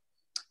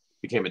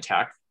became a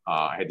tech.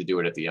 I had to do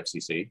it at the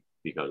FCC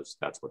because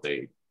that's what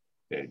you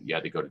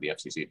had to go to the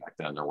FCC back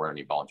then. There weren't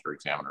any volunteer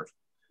examiners.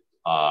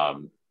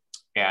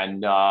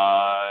 And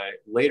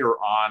later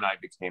on, I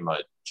became a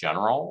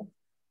general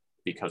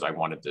because I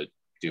wanted to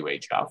do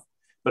HF,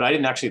 but I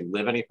didn't actually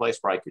live any place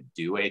where I could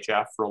do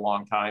HF for a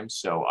long time.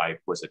 So I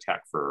was a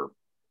tech for,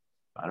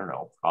 I don't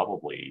know,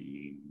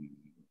 probably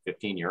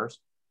 15 years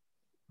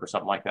or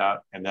something like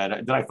that. And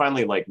then I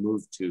finally like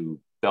moved to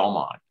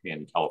Belmont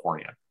in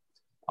California.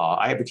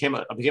 I became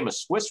a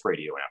Swiss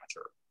radio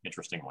amateur,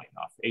 interestingly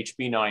enough.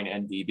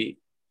 HB9NDB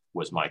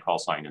was my call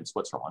sign in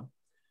Switzerland.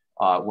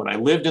 When I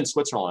lived in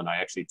Switzerland,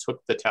 I actually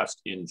took the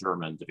test in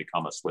German to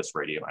become a Swiss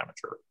radio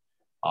amateur.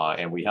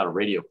 And we had a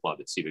radio club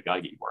at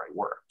Sivagagi where I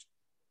worked.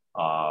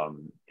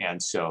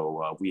 And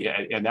so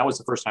and that was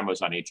the first time I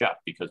was on HF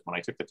because when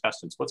I took the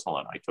test in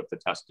Switzerland, I took the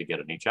test to get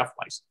an HF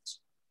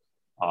license.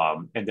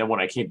 And then when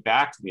I came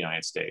back to the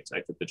United States, I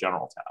took the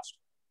general test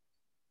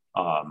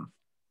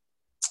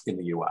in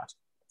the US.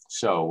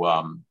 So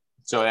and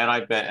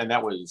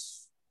that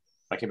was,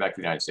 I came back to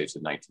the United States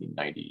in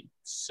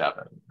 1997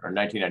 or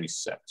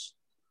 1996.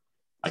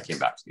 I came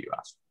back to the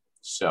US.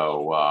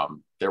 So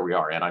there we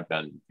are. And I've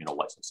been, you know,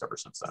 licensed ever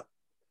since then.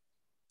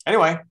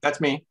 Anyway, that's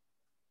me.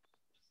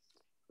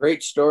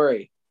 Great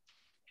story.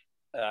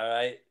 All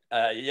right.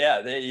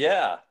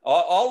 Yeah.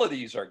 All of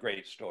these are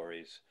great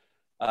stories.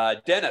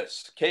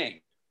 Dennis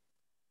King.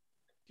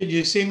 Can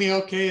you see me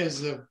okay?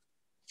 Is the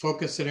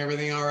focus and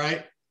everything all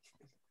right?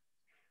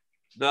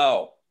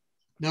 No.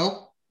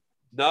 No?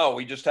 No,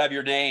 we just have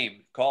your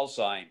name, call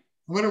sign.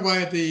 I wonder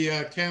why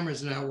the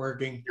camera's not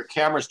working. Your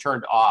camera's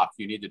turned off.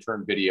 You need to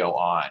turn video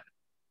on.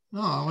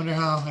 Oh, I wonder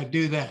how I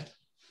do that.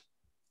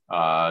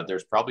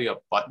 There's probably a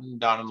button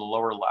down in the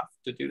lower left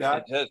to do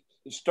that. It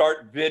says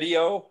start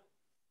video.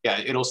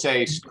 Yeah, it'll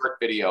say start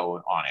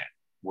video on it,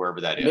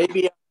 wherever that is.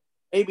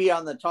 Maybe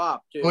on the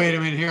top too. Wait a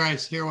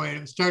minute,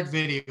 wait, start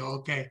video,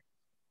 okay.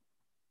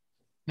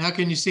 Now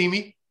can you see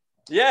me?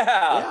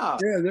 Yeah.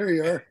 Yeah, there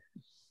you are.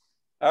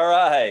 All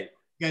right.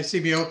 You guys see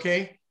me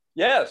okay?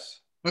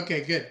 Yes.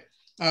 Okay, good.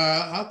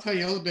 I'll tell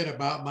you a little bit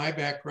about my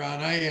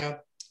background. I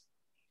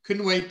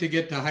couldn't wait to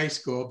get to high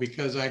school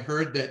because I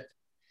heard that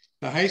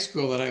the high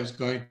school that I was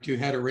going to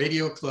had a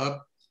radio club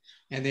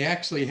and they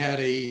actually had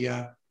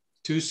a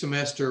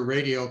 2-semester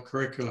radio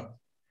curriculum.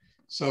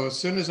 So as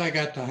soon as I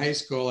got to high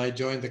school, I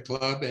joined the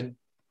club and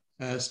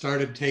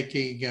started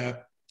taking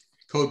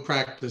code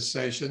practice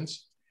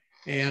sessions.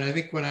 And I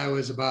think when I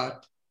was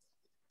about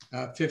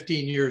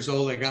 15 years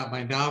old, I got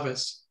my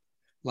novice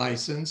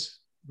license,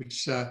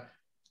 which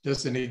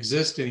doesn't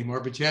exist anymore,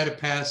 but you had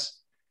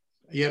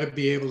to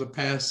be able to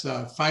pass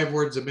 5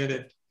 words a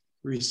minute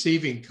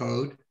receiving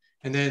code,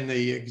 and then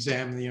the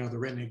exam, the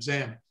written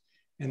exam.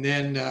 And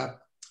then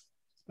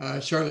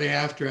shortly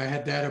after, I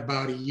had that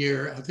about a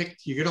year. I think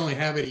you could only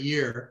have it a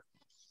year,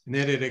 and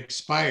then it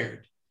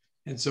expired.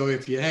 And so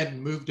if you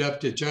hadn't moved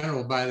up to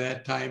general by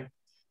that time,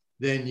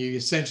 then you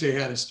essentially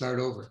had to start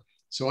over.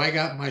 So I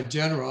got my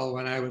general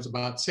when I was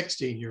about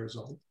 16 years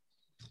old.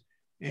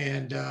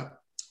 And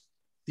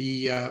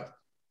the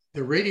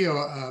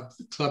radio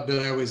club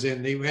that I was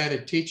in, they had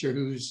a teacher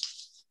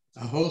whose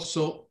whole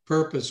sole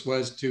purpose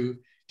was to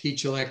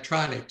teach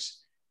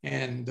electronics.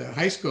 And the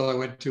high school I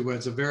went to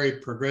was a very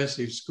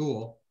progressive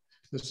school.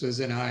 This was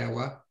in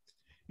Iowa.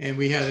 And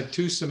we had a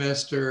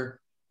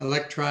 2-semester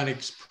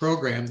electronics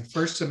program. The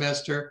first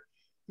semester,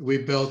 we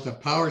built a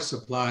power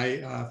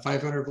supply,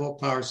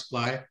 500-volt power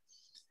supply.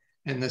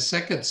 And the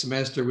second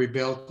semester, we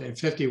built a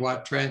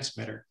 50-watt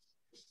transmitter.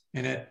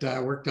 And it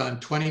worked on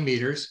 20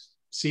 meters,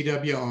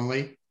 CW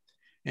only.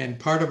 And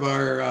part of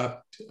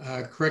our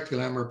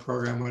curriculum or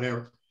program,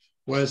 whatever,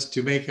 was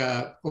to make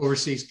a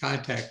overseas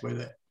contact with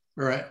it,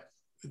 or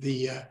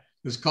it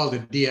was called a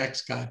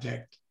DX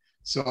contact.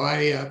 So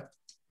I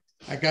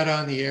got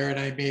on the air and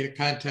I made a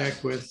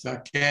contact with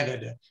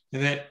Canada,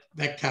 and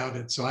that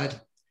counted. So I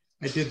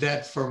did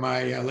that for my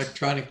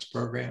electronics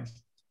program.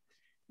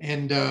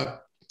 And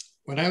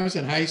when I was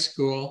in high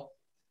school,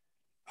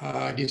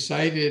 I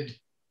decided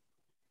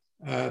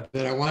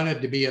that I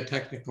wanted to be a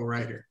technical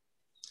writer.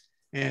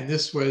 And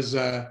this was,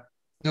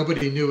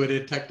 nobody knew what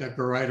a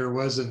technical writer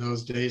was in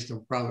those days. There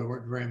probably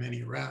weren't very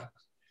many around.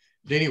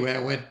 But anyway,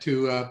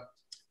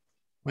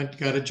 I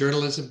got a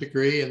journalism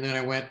degree, and then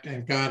I went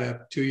and got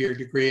a 2-year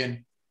degree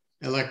in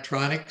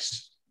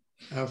electronics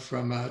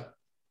from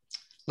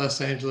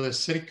Los Angeles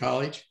City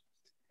College.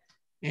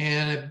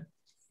 And I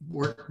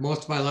worked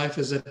most of my life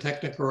as a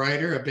technical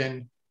writer. I've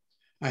been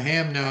a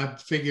ham now,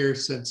 figure,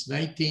 since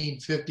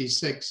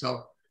 1956.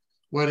 So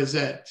what is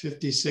that?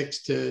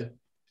 56 to,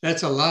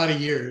 that's a lot of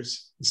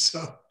years.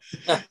 So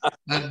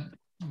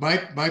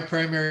my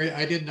primary,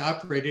 I didn't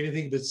operate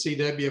anything but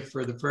CW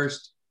for the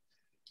first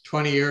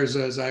 20 years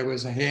as I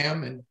was a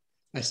ham, and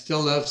I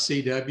still love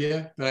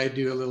CW, but I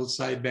do a little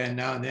sideband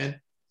now and then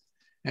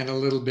and a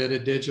little bit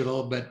of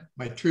digital, but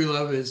my true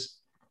love is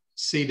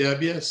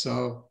CW.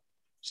 So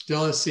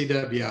still a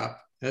CW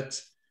op.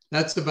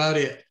 That's about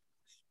it.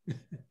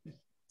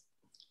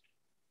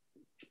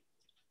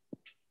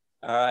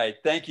 All right.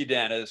 Thank you,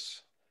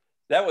 Dennis.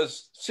 That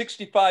was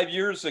 65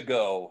 years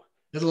ago.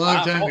 That's a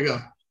long time ago.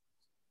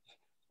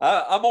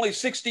 I'm only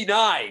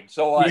 69,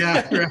 so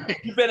yeah, right.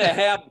 You've been a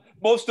ham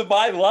most of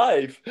my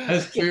life.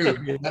 That's true.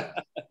 Yeah.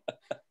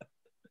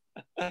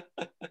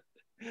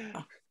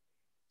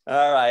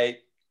 All right.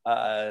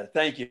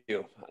 Thank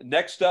you.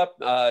 Next up,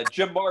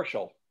 Jim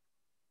Marshall.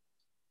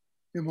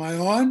 Am I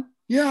on?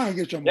 Yeah, I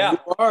guess I'm on.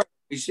 Yeah,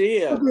 we see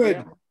you. Oh,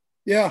 good.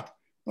 Yeah,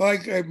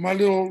 like my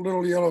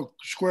little yellow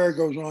square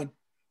goes on.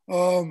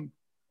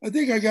 I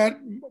think I got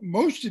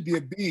most of you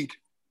beat.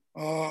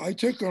 I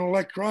took an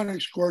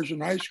electronics course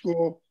in high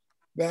school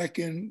back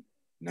in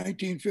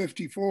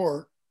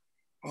 1954.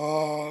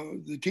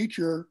 The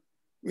teacher,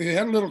 we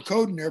had a little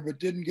code in there, but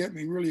didn't get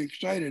me really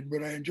excited,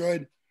 but I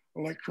enjoyed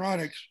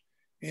electronics.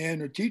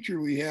 And the teacher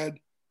we had,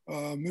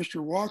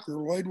 Mr. Walker,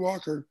 Lloyd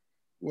Walker,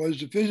 was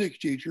the physics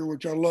teacher,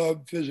 which I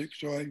loved physics.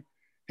 So I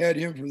had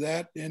him for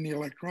that and the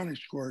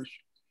electronics course.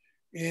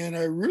 And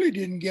I really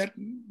didn't get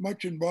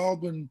much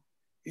involved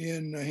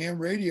in ham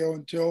radio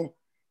until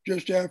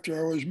just after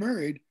I was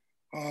married.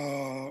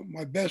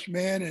 My best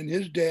man and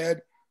his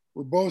dad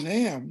were both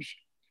hams.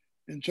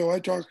 And so I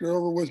talked it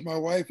over with my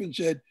wife and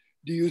said,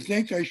 do you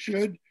think I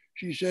should?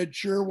 She said,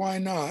 sure, why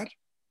not?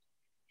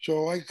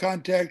 So I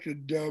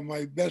contacted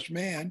my best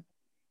man,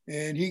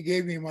 and he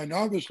gave me my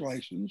novice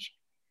license,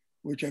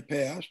 which I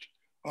passed.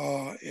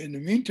 In the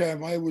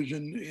meantime, I was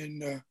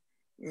in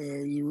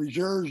the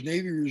reserves,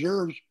 Navy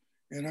Reserves,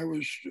 and I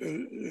was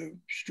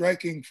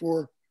striking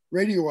for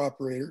radio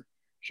operator.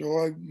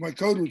 So my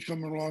code was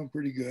coming along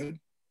pretty good.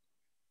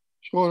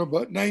 So in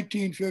about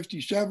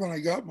 1957, I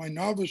got my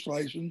novice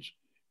license,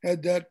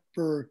 had that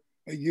for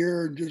a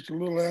year, and just a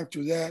little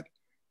after that,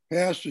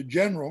 passed the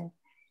general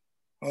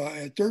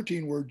at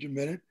 13 words a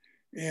minute.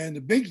 And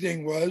the big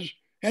thing was,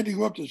 had to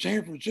go up to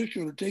San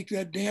Francisco to take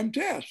that damn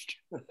test.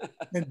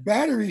 And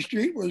Battery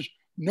Street was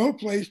no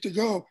place to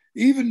go,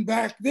 even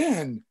back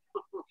then.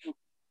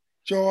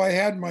 So I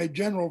had my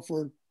general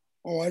for,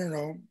 I don't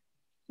know,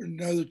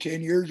 another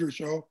 10 years or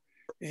so,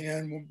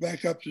 and went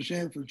back up to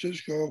San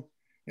Francisco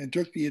and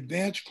took the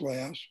advanced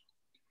class,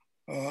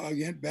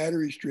 again,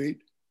 Battery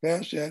Street,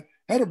 passed that,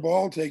 had a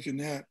ball taking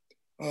that,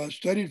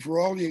 studied for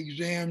all the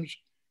exams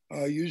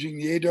using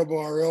the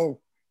ARRL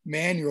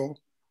manual,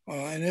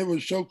 and it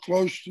was so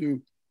close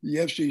to the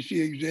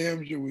FCC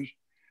exams, it was,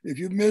 if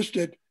you missed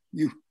it,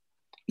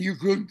 you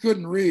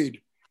couldn't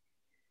read.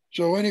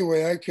 So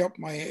anyway, I kept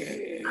my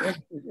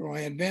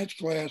advanced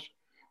class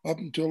up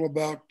until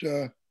about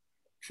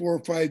 4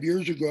 or 5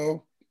 years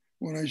ago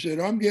when I said,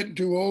 I'm getting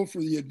too old for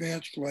the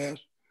advanced class.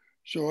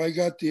 So I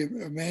got the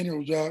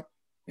manuals out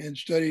and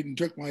studied and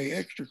took my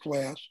extra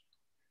class.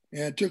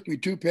 And it took me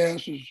 2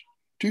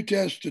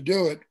 tests to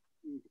do it.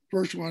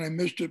 First one, I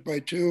missed it by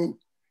 2.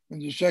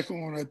 And the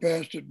second one, I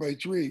passed it by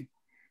 3.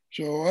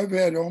 So I've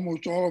had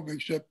almost all of them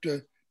except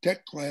a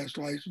tech class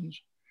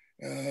license.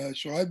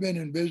 So I've been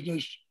in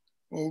business,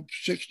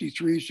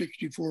 63,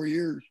 64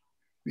 years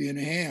being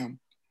a ham.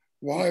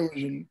 While I was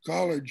in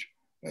college,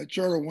 it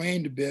sort of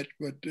waned a bit,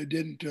 but it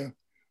didn't,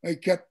 I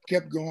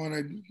kept going.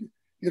 I'd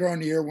get on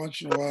the air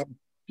once in a while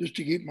just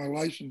to keep my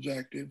license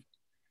active.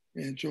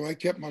 And so I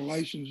kept my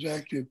license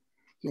active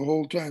the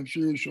whole time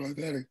through. So I've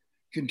had a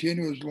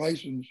continuous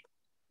license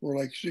for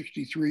like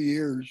 63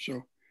 years.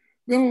 So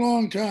been a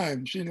long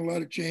time, seen a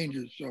lot of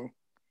changes. So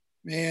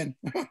man,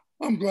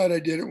 I'm glad I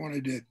did it when I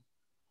did.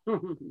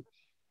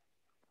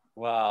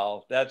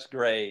 Wow, that's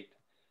great.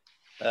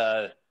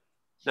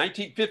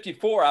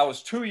 1954, I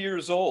was 2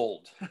 years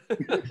old.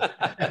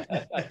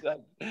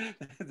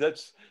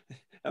 That's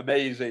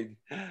amazing.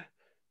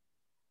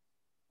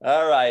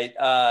 All right,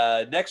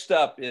 next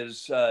up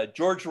is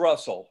George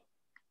Russell.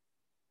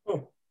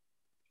 Oh,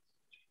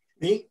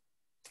 me?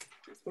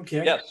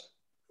 Okay. Yes.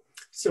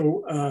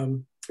 So I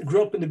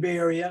grew up in the Bay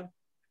Area,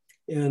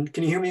 and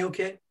can you hear me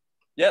okay?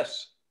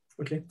 Yes.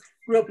 Okay.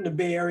 Grew up in the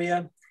Bay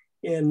Area.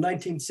 In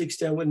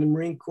 1960, I went in the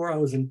Marine Corps. I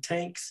was in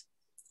tanks,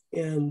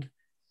 and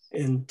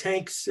in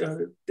tanks,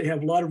 they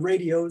have a lot of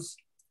radios.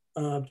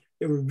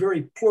 They were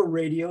very poor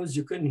radios.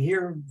 You couldn't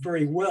hear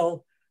very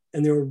well,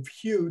 and they were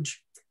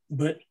huge,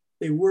 but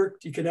they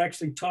worked. You could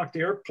actually talk to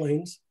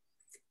airplanes.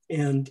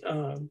 And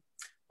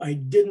I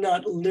did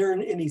not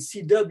learn any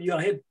CW.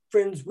 I had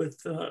friends with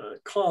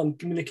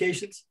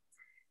communications.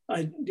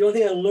 The only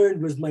thing I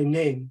learned was my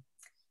name.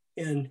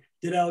 And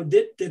did-ow,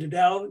 dit,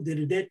 did-a-dow,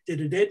 did-a-dit,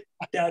 did-a-dit,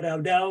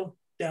 dow-dow-dow,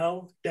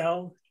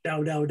 dow-dow,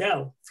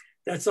 dow-dow-dow.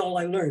 That's all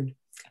I learned.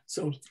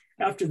 So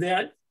after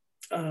that,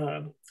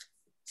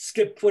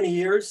 skipped 20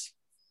 years,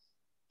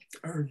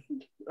 or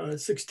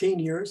 16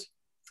 years,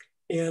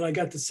 and I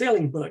got the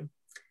sailing bug.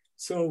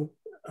 So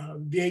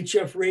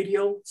VHF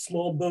radio,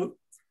 small boat.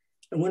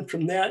 I went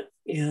from that,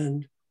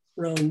 and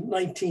around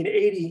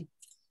 1980,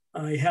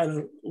 I had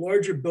a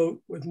larger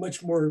boat with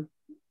much more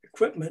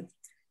equipment,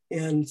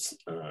 and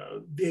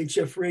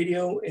VHF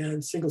radio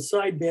and single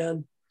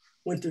sideband.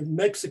 Went to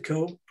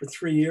Mexico for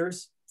 3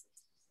 years,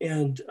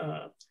 and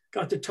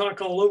got to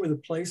talk all over the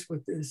place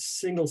with this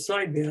single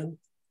sideband.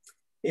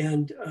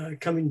 And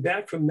coming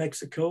back from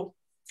Mexico,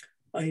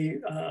 I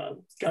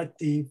got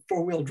the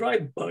 4-wheel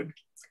drive bug,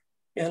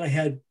 and I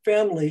had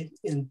family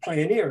in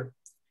Pioneer.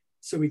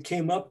 So we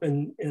came up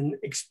and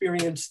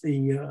experienced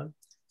the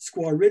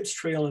Squaw Ridge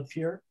Trail up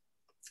here,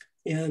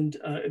 and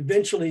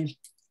eventually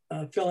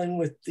fell in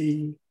with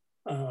the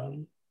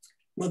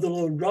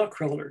Motherlode rock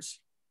crawlers.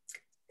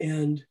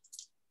 And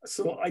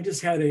so I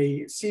just had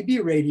a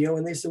CB radio,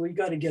 and they said, well, you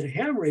got to get a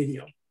ham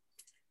radio.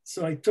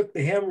 So I took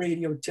the ham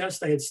radio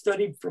test. I had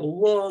studied for a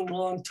long,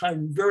 long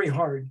time, very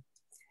hard.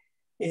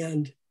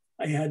 And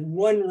I had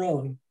one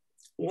wrong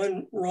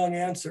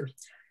answer.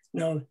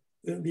 Now,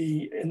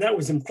 and that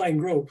was in Pine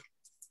Grove.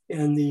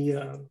 And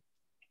the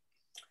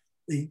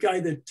guy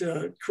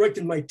that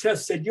corrected my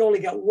test said, you only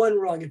got one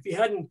wrong. If you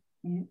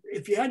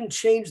hadn't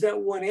changed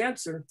that one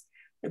answer,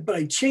 but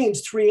I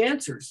changed 3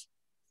 answers.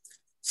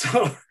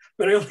 So,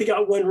 but I only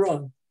got one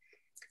wrong.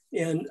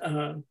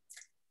 And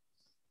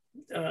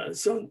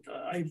so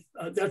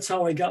that's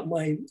how I got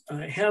my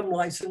ham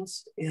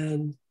license,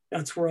 and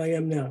that's where I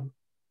am now.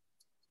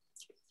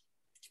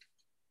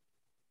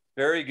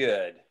 Very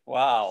good.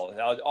 Wow.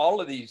 All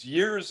of these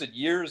years and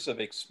years of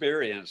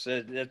experience.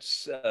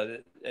 It's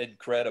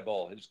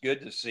incredible. It's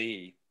good to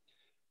see.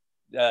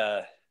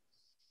 The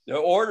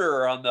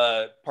order on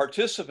the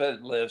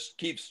participant list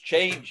keeps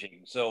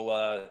changing.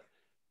 So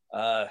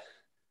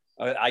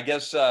I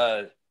guess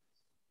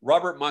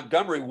Robert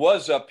Montgomery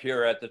was up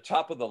here at the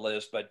top of the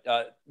list, but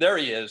there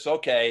he is.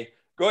 Okay.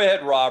 Go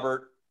ahead,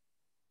 Robert.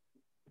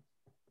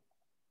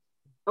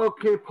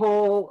 Okay,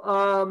 Paul.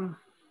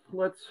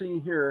 Let's see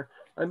here.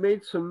 I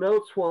made some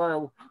notes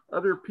while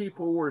other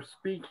people were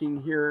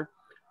speaking here.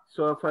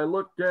 So if I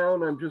look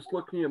down, I'm just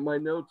looking at my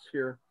notes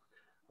here.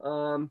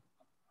 I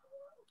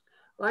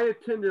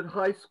attended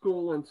high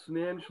school in San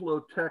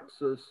Angelo,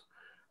 Texas.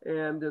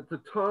 And at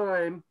the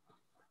time,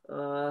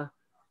 a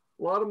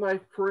lot of my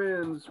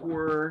friends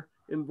were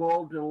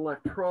involved in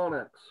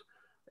electronics,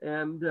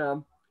 and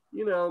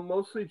you know,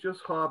 mostly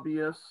just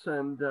hobbyists.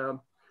 And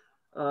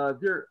I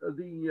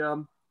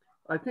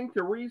think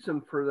the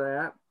reason for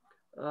that,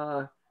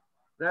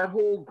 that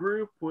whole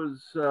group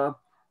was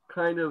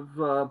kind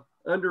of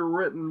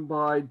underwritten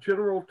by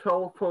General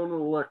Telephone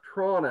and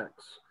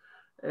Electronics.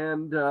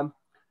 And,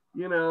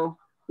 you know,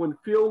 when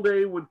field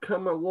day would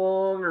come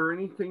along or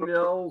anything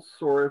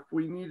else, or if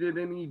we needed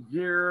any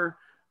gear,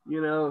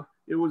 you know,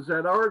 it was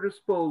at our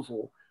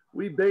disposal.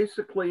 We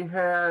basically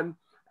had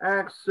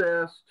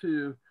access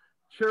to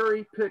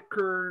cherry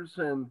pickers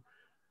and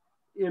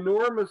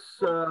enormous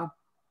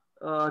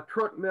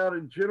truck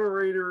mounted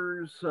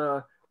generators,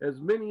 as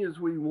many as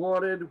we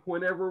wanted,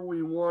 whenever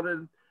we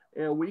wanted,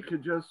 and we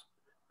could just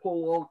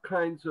pull all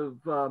kinds of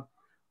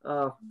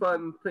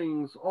fun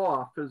things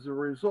off as a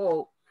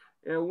result.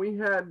 And we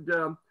had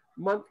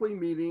monthly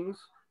meetings,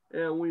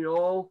 and we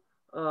all,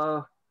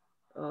 you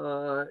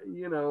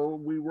know,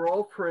 we were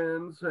all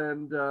friends,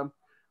 and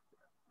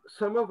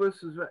some of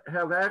us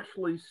have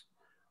actually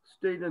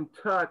stayed in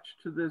touch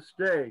to this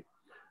day.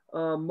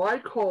 My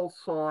call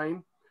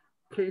sign,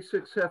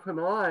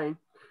 K6FNI,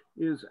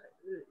 is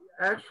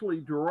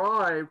actually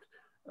derived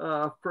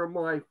from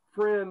my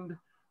friend,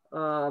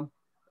 my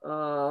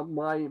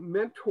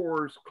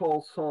mentor's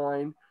call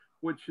sign,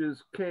 which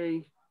is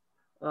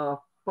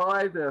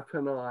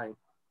K5FNI.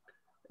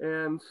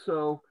 And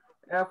so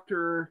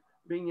after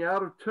being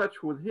out of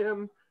touch with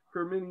him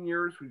for many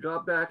years, we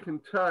got back in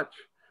touch,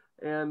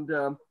 and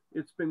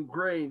it's been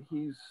great.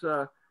 He's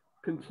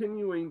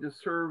continuing to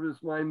serve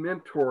as my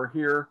mentor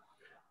here.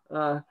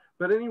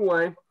 But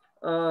anyway,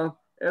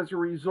 as a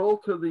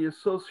result of the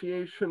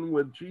association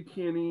with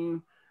GT&E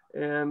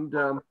and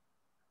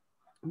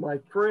my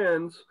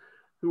friends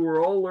who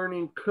were all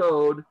learning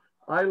code,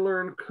 I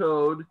learned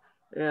code,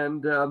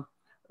 and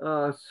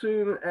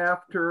soon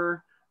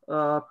after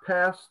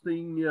passed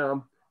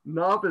the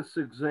novice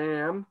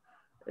exam.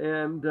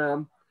 And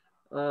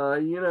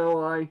you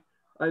know,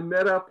 I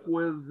met up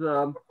with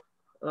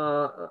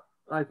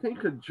I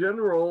think a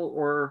general,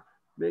 or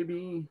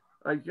maybe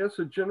I guess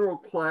a general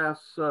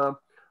class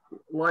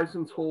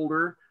license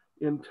holder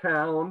in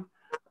town,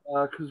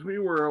 because we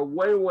were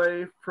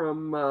away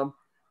from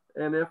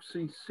an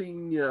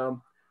FCC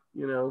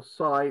you know,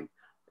 site.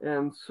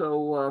 And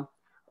so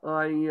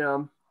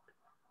I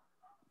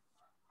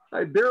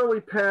barely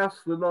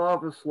passed the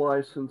novice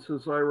license.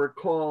 As I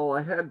recall,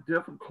 I had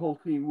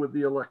difficulty with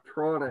the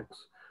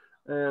electronics,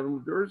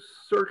 and there's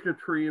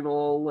circuitry and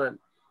all that,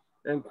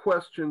 and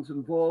questions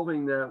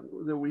involving that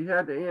we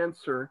had to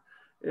answer,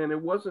 and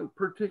it wasn't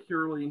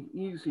particularly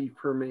easy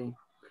for me.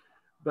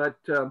 But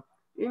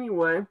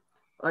anyway,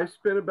 I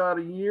spent about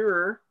a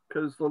year,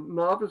 because the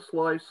novice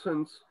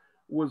license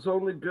was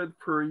only good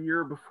for a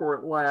year before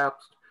it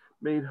lapsed,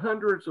 made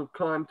hundreds of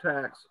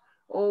contacts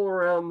all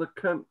around the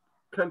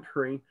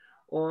country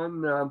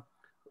on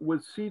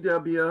with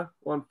CW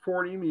on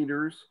 40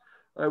 meters.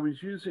 I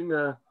was using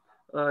a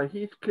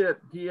Heathkit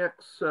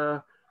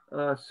DX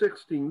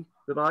 60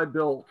 that I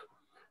built,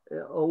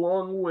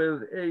 along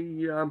with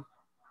a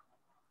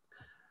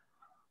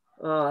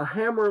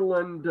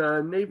Hammerland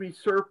Navy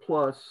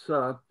surplus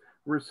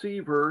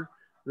receiver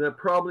that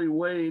probably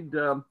weighed,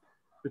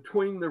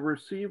 between the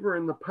receiver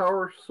and the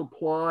power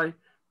supply,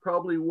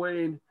 probably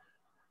weighed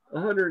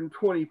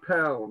 120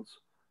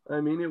 pounds.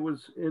 I mean, it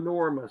was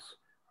enormous.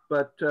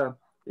 But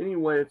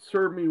anyway, it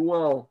served me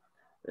well,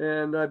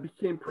 and I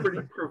became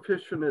pretty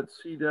proficient at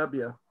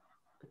CW.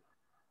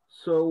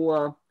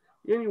 So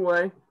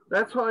anyway,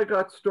 that's how I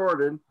got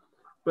started.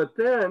 But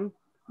then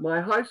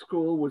my high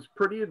school was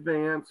pretty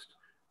advanced.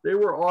 They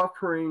were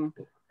offering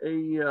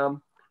a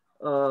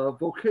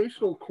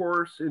vocational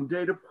course in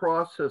data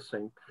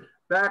processing.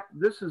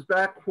 This is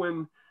back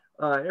when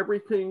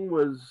everything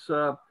was,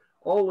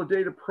 all the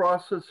data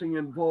processing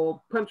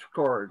involved punch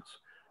cards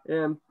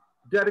and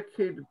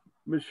dedicated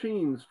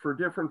machines for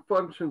different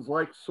functions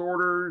like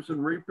sorters and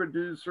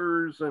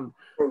reproducers and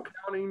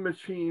counting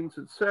machines,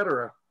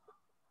 etc.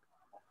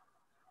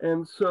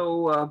 And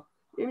so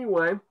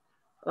anyway,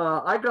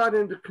 I got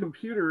into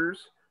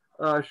computers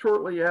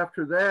shortly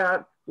after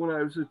that when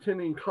I was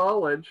attending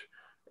college,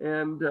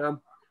 and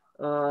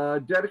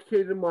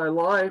dedicated my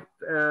life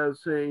as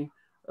a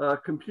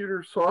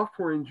computer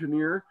software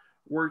engineer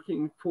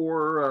working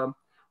for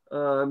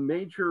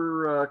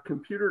major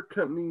computer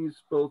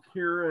companies both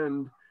here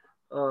and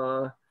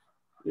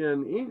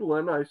in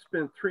England. I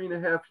spent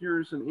 3.5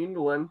 years in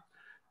England,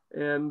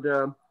 and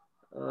that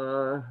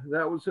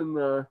was in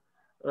the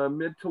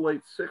mid to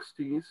late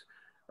 60s.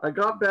 I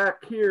got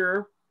back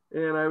here,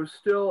 and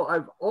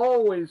I've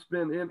always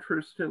been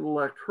interested in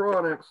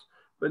electronics,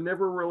 but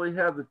never really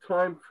had the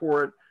time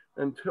for it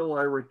until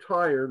I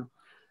retired.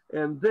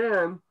 And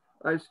then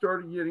I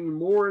started getting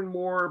more and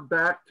more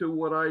back to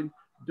what I'd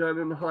done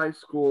in high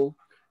school,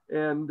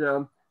 and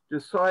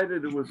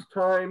decided it was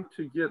time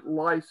to get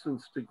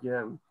licensed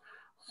again.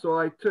 So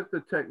I took the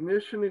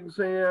technician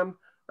exam.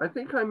 I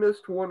think I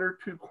missed 1 or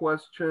 2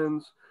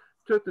 questions.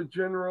 Took the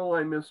general,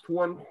 I missed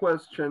 1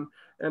 question,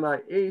 and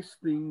I aced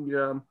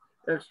the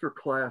extra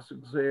class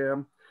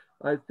exam.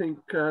 I think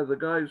the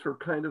guys were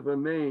kind of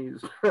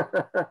amazed.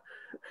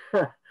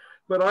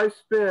 But I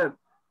spent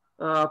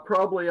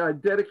I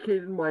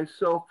dedicated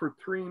myself for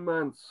 3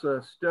 months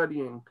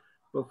studying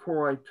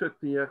before I took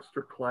the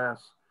extra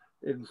class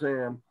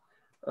exam.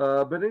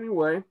 But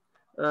anyway,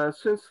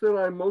 since then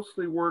I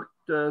mostly worked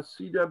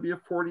CW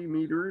 40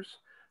 meters,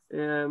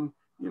 and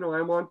you know,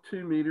 I'm on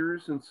 2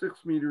 meters and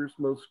 6 meters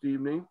most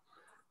evenings,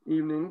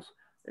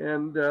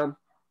 and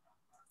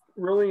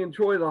really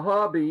enjoy the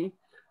hobby.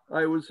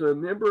 I was a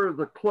member of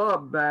the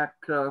club back,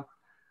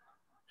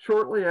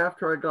 shortly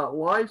after I got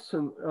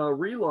relicensed,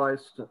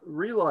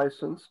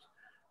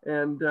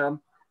 and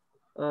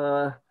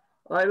I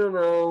don't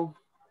know,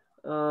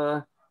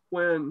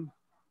 when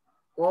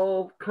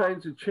all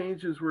kinds of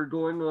changes were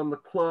going on in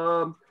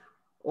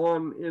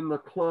the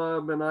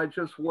club, and I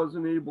just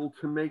wasn't able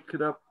to make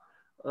it up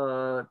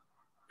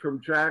from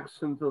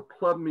Jackson to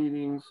club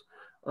meetings.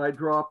 I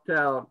dropped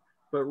out,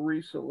 but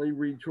recently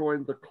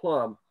rejoined the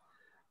club.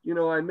 You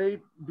know, I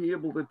may be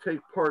able to take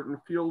part in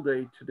field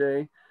day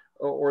today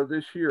or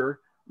this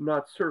year,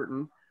 not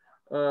certain.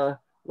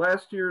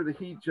 Last year, the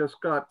heat just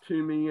got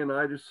to me, and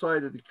I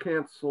decided to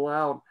cancel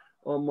out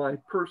on my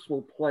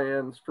personal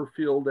plans for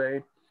field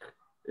day.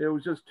 It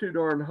was just too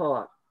darn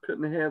hot,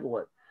 couldn't handle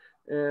it.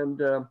 And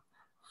so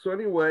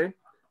anyway,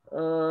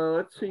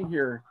 let's see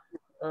here.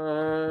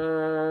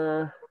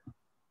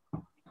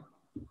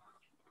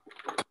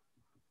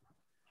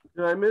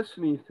 Did I miss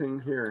anything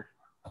here?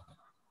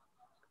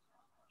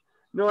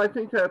 No, I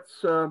think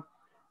that's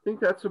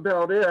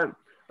about it.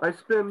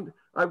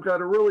 I've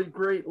got a really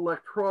great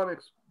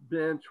electronics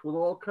bench with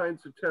all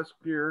kinds of test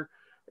gear,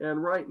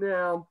 and right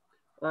now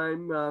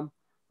I'm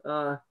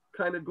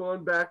kind of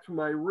going back to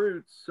my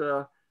roots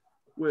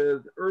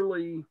with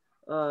early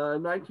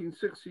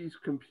 1960s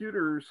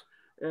computers,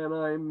 and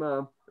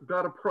I'm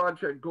got a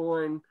project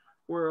going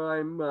where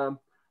I'm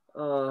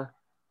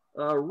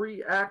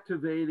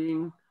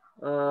reactivating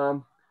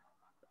some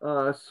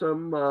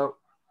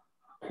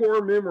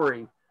core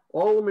memory.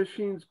 All the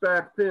machines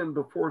back then,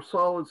 before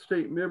solid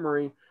state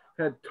memory,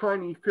 had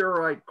tiny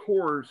ferrite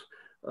cores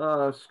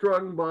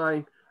strung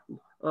by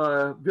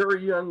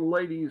very young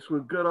ladies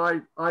with good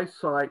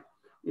eyesight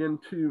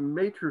into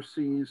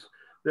matrices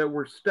that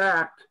were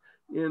stacked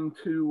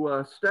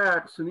into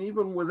stacks. And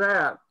even with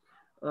that,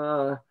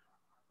 a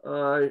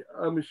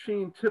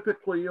machine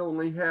typically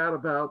only had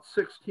about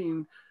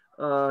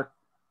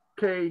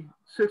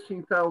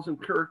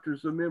 16,000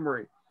 characters of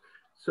memory.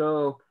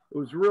 So it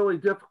was really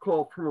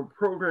difficult from a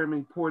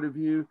programming point of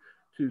view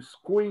to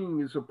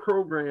squeeze a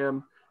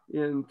program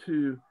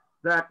into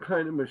that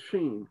kind of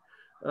machine.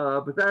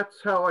 But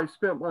that's how I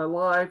spent my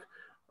life.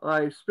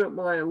 I spent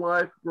my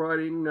life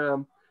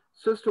writing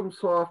system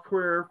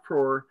software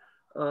for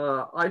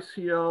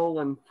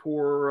ICL and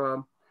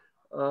for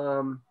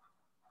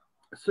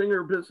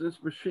Singer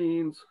business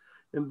machines,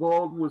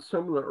 involved with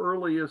some of the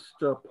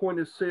earliest point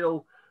of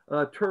sale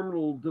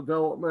terminal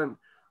development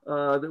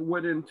that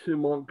went into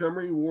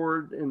Montgomery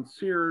Ward and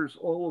Sears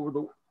all over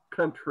the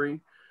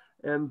country.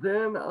 And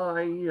then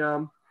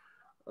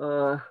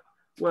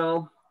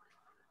well,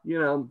 you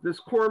know, this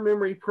core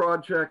memory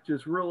project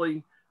is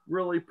really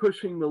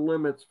pushing the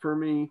limits for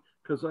me,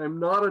 because I'm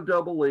not a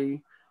double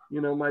E.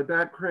 You know, my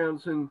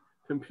background's in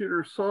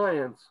computer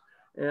science.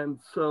 And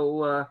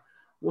so,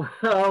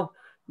 well,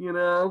 you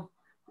know,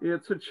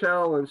 it's a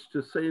challenge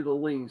to say the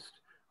least,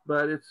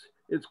 but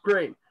it's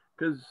great,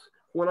 because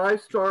when I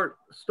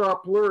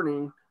stop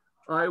learning,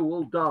 I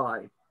will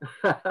die.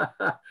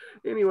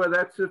 Anyway,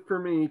 that's it for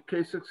me.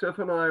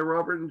 K6FNI,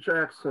 Robert and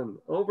Jackson,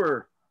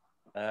 over.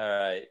 All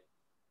right.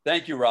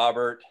 Thank you,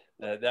 Robert.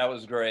 That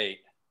was great.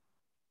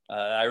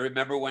 I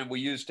remember when we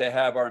used to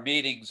have our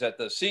meetings at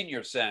the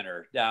senior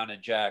center down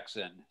in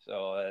Jackson.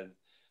 So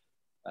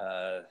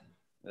that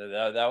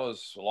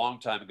was a long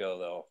time ago,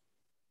 though.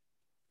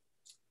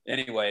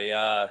 Anyway,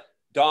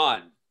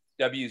 Don,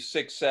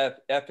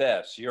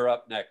 W6FS, you're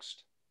up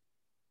next.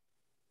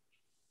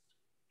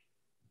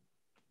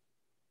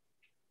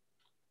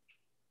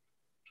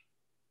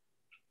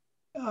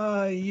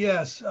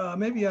 Yes,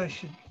 maybe I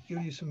should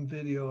give you some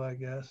video, I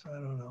guess. I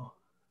don't know.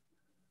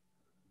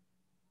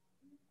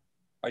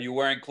 Are you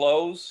wearing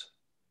clothes?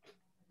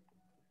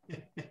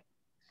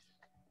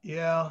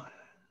 Yeah.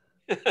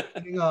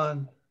 Hang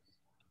on.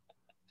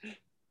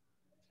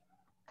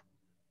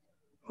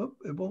 Oh,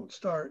 it won't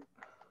start.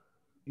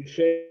 You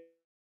shave?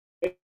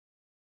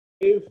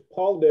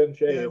 Paul didn't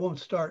shave. Yeah, it won't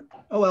start.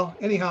 Oh, well,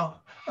 anyhow,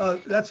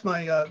 that's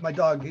my my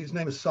dog. His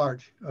name is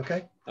Sarge,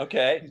 okay?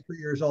 Okay. He's 3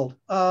 years old.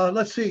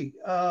 Let's see.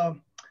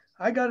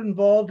 I got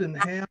involved in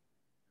ham.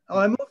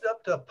 I moved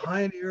up to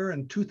Pioneer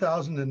in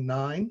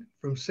 2009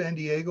 from San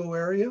Diego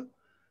area,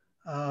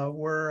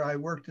 where I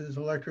worked as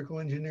electrical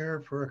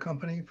engineer for a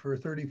company for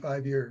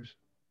 35 years.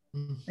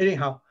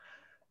 Anyhow,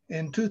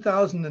 in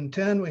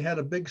 2010, we had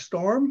a big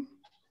storm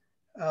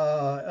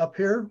up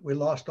here. We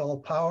lost all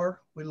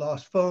power. We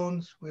lost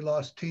phones. We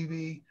lost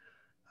TV.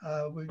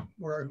 We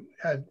were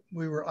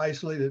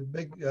isolated.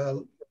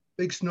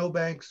 Big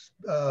snowbanks,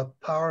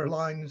 power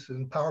lines,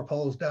 and power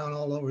poles down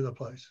all over the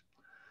place.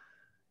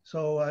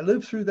 So I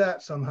lived through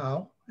that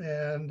somehow,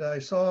 and I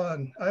saw,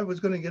 and I was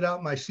going to get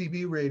out my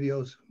CB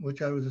radios,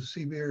 which I was a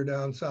CBer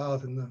down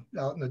south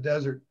out in the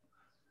desert,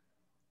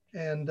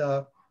 and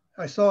I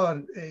saw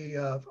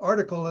a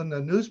article in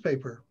the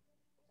newspaper,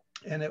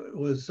 and it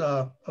was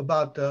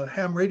about the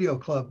Ham Radio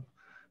Club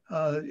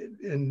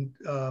in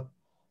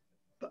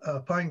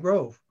Pine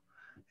Grove.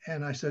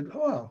 And I said, oh,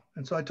 wow.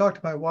 And so I talked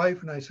to my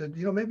wife and I said,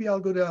 you know, maybe I'll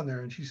go down there.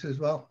 And she says,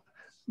 well,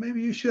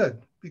 maybe you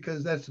should,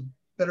 because that's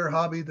the better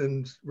hobby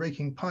than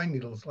raking pine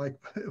needles, like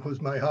it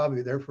was my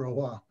hobby there for a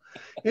while.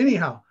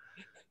 Anyhow,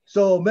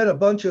 so met a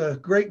bunch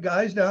of great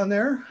guys down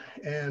there,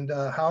 and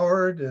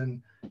Howard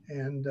and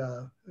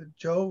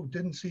Joe,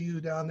 didn't see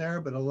you down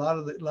there, but a lot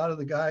of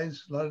the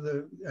guys,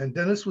 and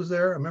Dennis was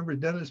there. I remember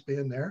Dennis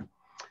being there,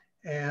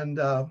 and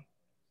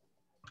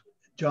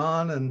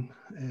John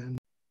and.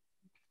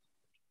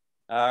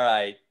 All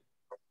right.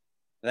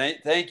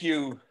 Thank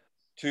you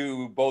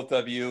to both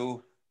of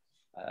you.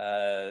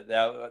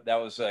 That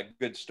was a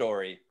good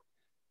story.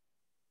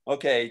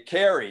 Okay,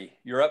 Carrie,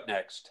 you're up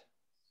next.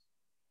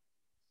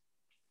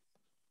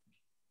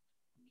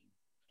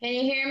 Can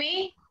you hear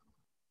me?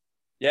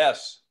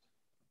 Yes.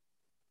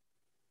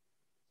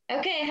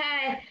 Okay,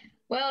 hi.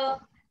 Well,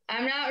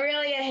 I'm not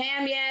really a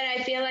ham yet.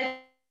 I feel like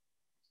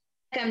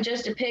I'm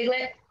just a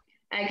piglet.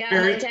 I got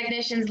my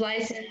technician's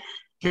license.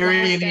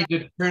 Carrie, you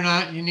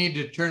need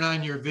to turn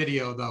on your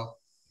video though.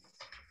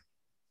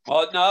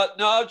 Well,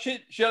 no, she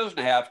doesn't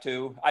have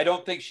to. I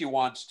don't think she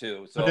wants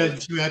to. So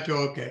doesn't she have to?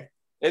 Okay.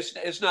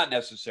 It's not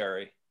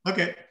necessary.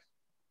 Okay.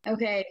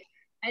 Okay.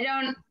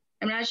 I'm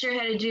not sure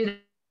how to do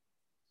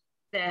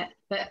that,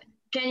 but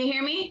can you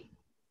hear me?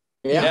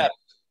 Yeah. Yes.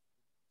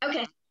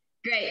 Okay,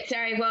 great.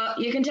 Sorry. Well,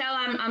 you can tell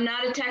I'm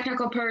not a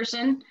technical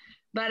person,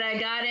 but I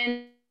got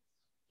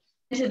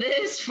into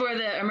this for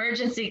the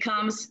emergency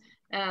comms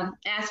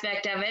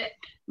aspect of it.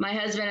 My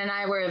husband and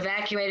I were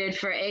evacuated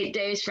for 8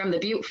 days from the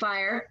Butte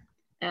fire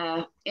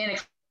in a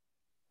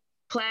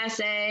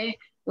Class A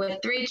with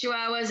 3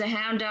 Chihuahuas, a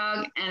hound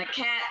dog, and a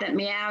cat that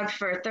meowed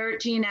for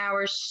 13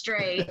 hours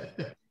straight.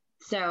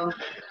 So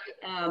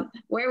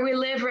where we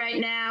live right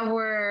now,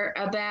 we're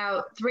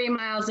about 3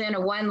 miles in a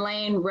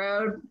 1-lane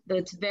road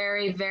that's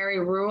very, very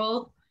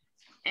rural,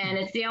 and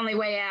it's the only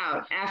way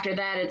out. After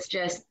that, it's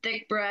just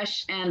thick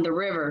brush and the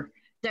river.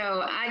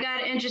 So I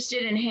got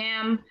interested in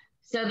ham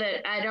so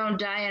that I don't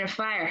die in a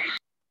fire.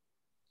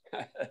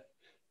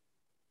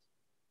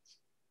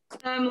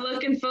 I'm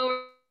looking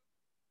forward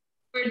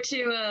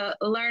to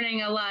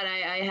learning a lot.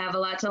 I have a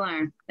lot to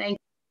learn. Thank you.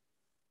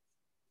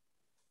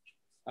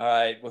 All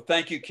right. Well,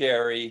 thank you,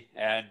 Carrie.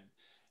 And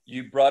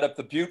you brought up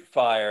the Butte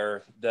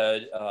fire.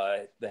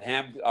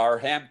 Our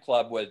ham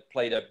club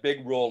played a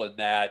big role in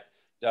that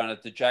down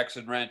at the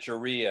Jackson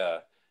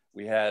Rancheria.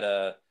 We had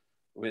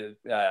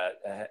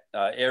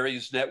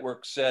Aries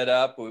network set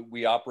up.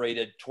 We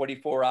operated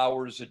 24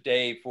 hours a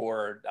day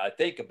for, I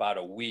think, about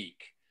a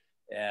week.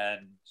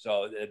 And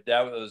so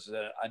that was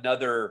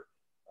another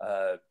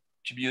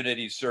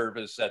community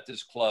service that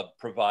this club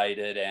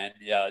provided. And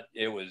yeah,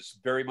 it was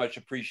very much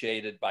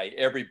appreciated by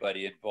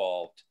everybody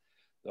involved.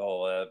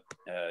 So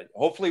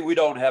hopefully we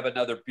don't have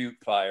another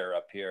Butte fire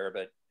up here,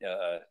 but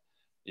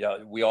yeah,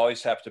 we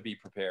always have to be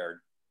prepared.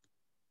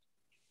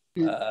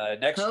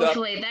 Next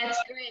Hopefully, up, that's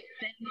great.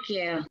 Thank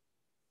you.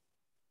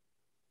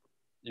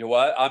 You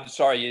what? I'm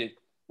sorry.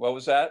 What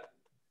was that?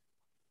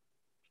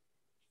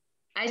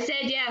 I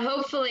said, yeah,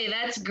 hopefully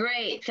that's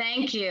great.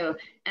 Thank you.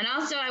 And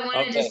also I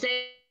wanted to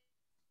say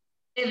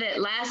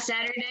that last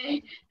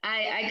Saturday,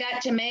 I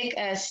got to make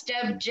a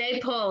stub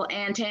J-pole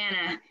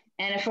antenna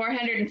and a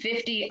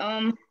 450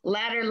 ohm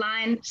ladder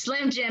line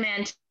Slim Jim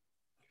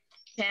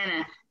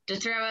antenna to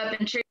throw up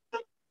in trees.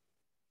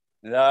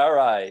 All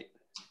right.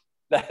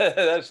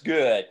 That's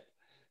good.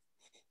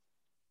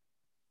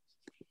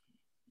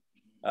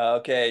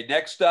 Okay,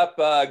 next up,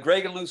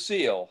 Greg and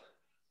Lucille.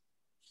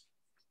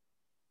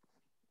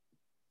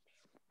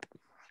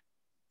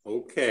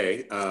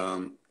 Okay,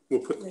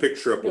 we'll put the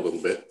picture up a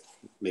little bit,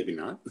 maybe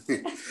not.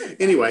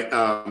 Anyway,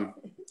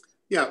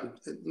 yeah,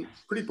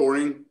 pretty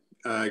boring.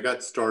 I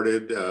got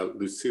started,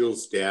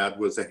 Lucille's dad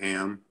was a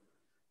ham,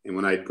 and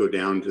when I'd go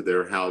down to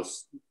their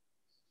house,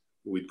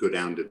 we'd go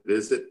down to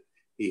visit.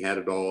 He had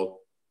it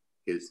all,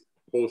 his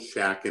whole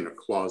shack in a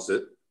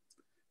closet,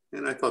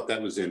 and I thought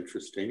that was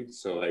interesting.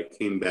 So I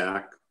came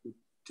back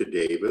to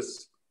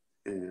Davis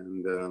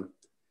and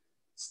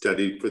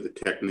studied for the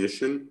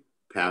technician,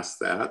 passed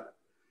that.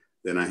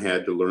 Then I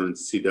had to learn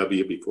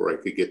CW before I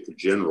could get the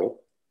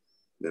general.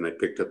 Then I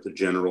picked up the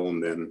general,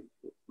 and then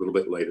a little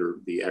bit later,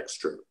 the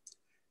extra.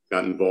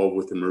 Got involved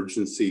with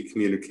emergency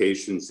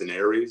communications in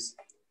Aries,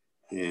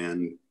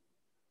 and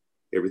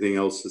everything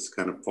else has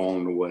kind of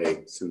fallen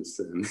away since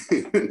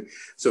then.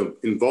 So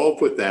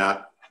involved with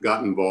that,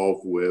 got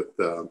involved with,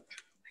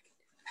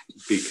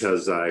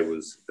 because I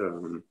was,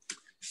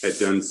 had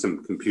done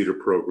some computer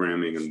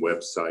programming and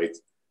websites,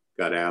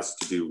 got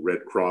asked to do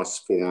Red Cross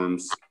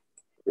forms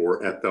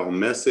or FL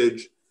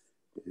Message.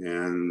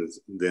 And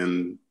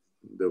then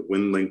the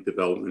WinLink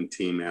development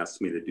team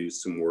asked me to do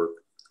some work.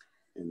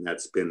 And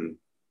that's been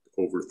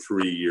over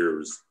 3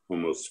 years,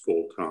 almost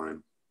full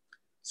time.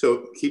 So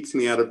it keeps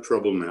me out of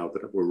trouble now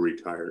that we're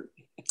retired.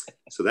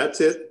 So that's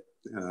it.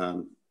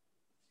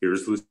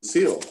 Here's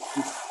Lucille.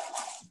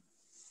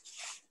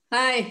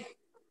 Hi.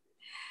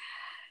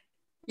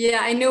 Yeah,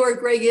 I know where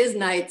Greg is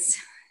nights,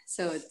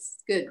 so it's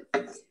good.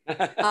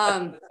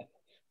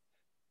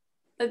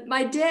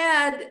 My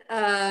dad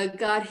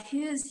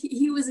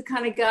he was the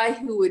kind of guy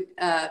who would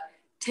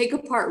take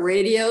apart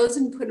radios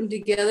and put them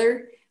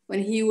together.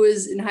 when he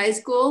was in high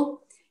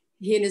school,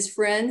 he and his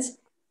friends,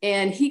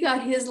 and he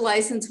got his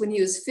license when he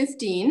was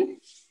 15.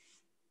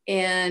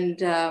 And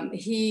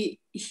he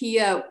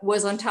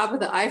was on top of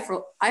the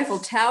Eiffel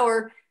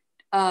Tower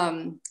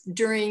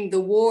during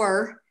the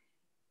war,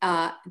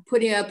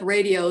 putting up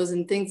radios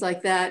and things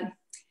like that.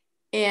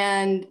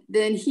 And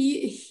then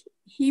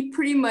he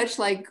pretty much,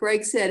 like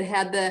Greg said,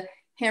 had the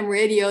ham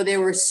radio.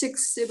 There were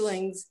 6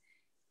 siblings.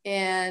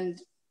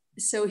 And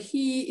so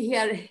he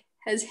had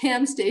his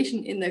ham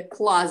station in the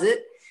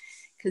closet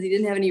because he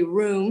didn't have any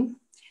room.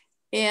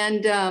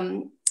 And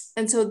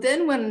so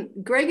then when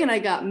Greg and I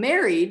got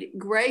married,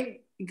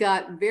 Greg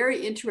got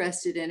very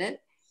interested in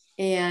it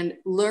and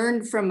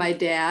learned from my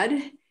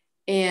dad,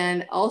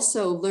 and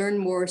also learned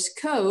Morse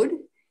code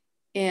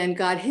and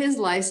got his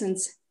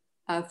license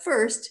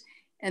first.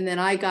 And then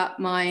I got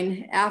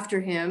mine after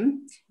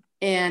him.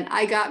 And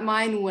I got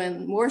mine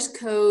when Morse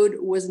code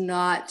was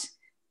not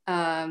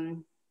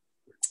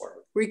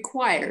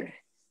required.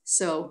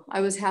 So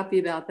I was happy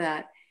about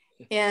that.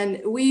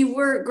 And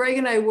Greg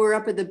and I were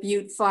up at the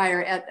Butte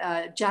Fire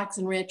at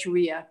Jackson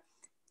Rancheria.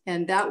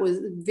 And that was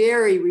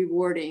very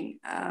rewarding,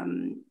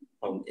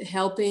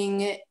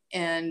 helping.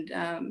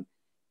 And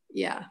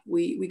yeah,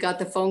 we got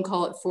the phone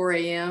call at 4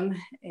 a.m.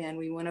 and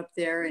we went up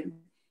there, and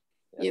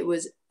it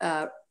was,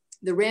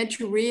 the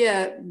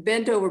Rancheria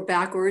bent over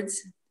backwards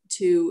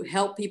to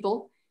help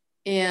people.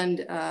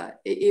 And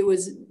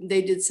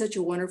they did such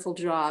a wonderful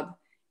job.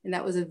 And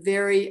that was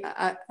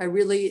I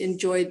really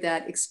enjoyed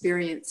that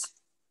experience.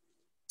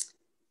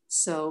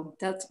 So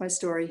that's my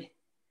story.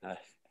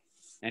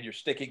 And you're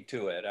sticking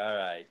to it. All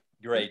right,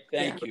 great,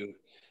 thank you.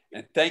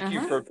 And thank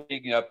you for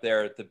being up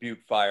there at the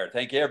Butte Fire.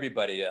 Thank you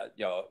everybody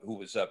who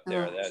was up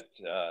there. That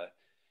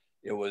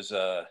it was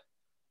a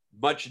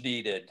much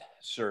needed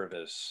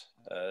service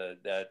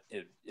that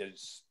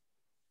it's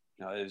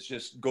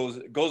just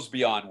goes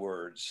beyond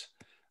words,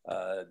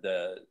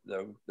 the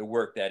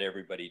work that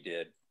everybody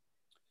did.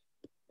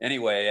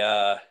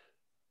 Anyway,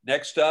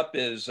 next up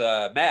is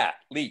Matt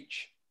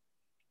Leach.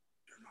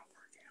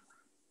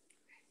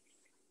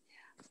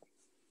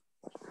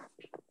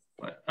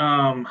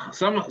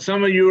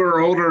 Some of you are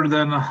older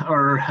than,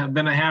 or have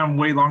been a ham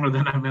way longer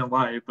than I've been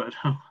alive, but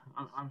I'm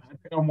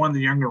one of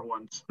the younger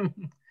ones.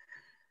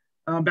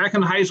 Back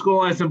in high school,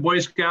 I was in Boy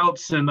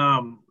Scouts, and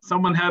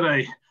someone had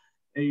a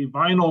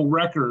vinyl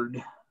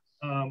record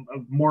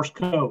of Morse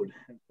code.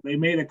 They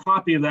made a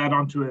copy of that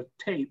onto a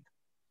tape.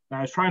 And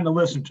I was trying to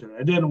listen to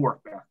it. It didn't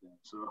work back then.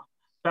 So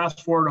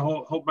fast forward a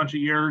whole bunch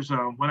of years.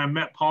 When I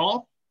met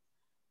Paul,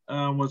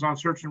 was on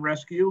search and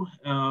rescue.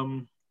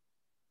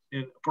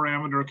 For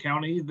Amador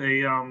County,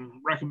 they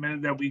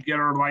recommended that we get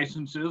our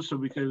licenses so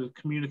we could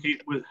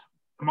communicate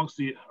amongst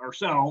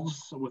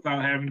ourselves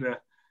without having to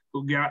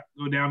go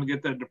down to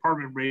get the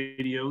department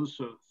radios.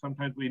 So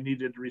sometimes we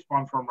needed to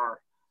respond from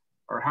our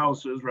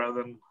houses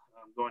rather than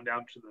going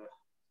down to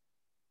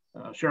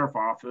the sheriff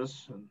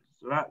office. And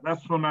so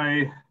that's when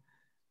I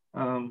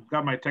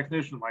got my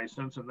technician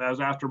license, and that was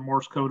after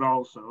Morse code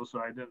also. So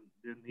I didn't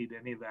need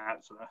any of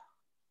that. So.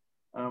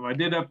 I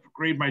did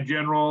upgrade my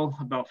general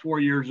about 4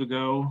 years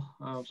ago.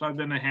 So I've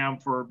been a ham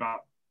for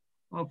about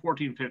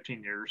 14,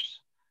 15 years.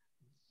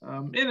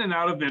 In and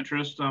out of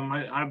interest.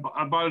 I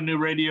bought a new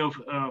radio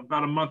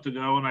about a month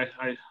ago, and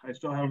I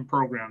still haven't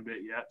programmed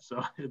it yet.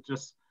 So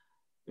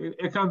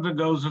it comes and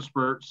goes in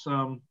spurts.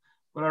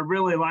 What I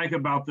really like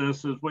about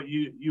this is what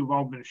you've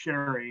all been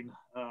sharing.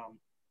 And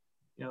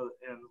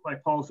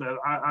like Paul said,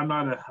 I'm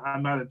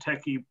not a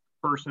techie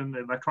person,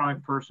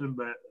 electronic person,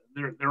 but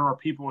there are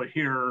people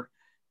here.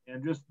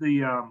 And just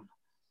the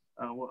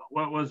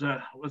what's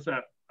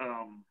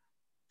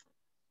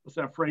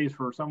that phrase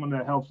for someone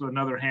that helps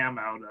another ham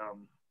out?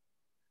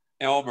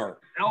 Elmer.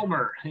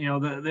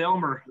 The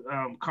Elmer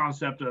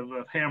concept of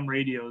ham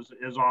radios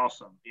is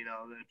awesome.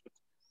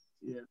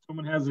 If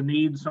someone has a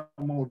need,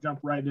 someone will jump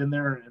right in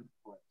there and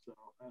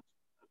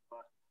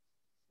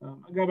so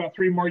I got about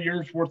 3 more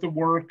years worth of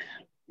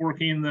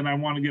working. Then I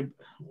want to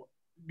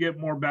get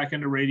more back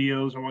into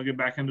radios. I want to get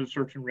back into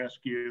search and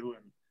rescue,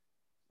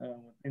 and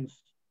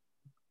things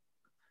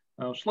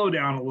slow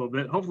down a little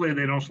bit. Hopefully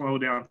they don't slow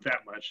down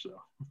that much. So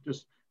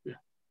just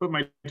put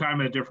my time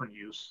at a different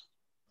use.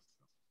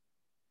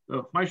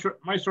 So my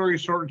story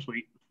is short and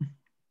sweet.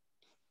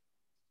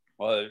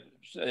 Well,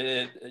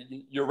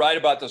 you're right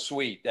about the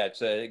sweet.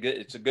 It's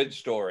a good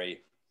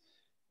story.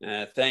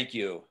 Thank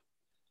you.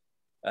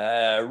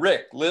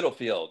 Rick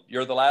Littlefield,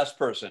 you're the last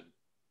person.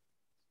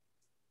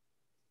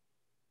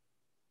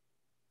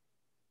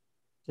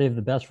 Save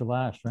the best for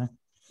last, right?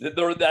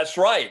 That's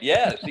right.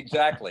 Yes,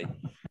 exactly.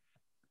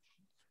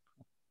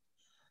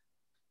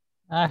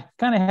 I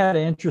kind of had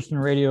an interest in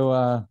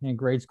radio in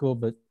grade school,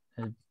 but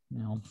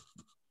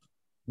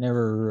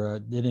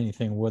never did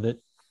anything with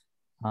it.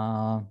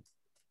 A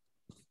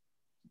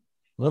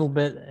little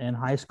bit in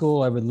high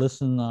school, I would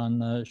listen on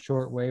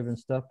shortwave and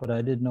stuff, but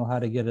I didn't know how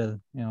to get I'd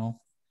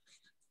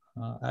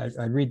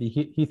read the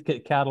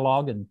Heathkit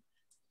catalog and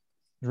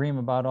dream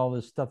about all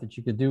this stuff that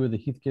you could do with the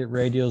Heathkit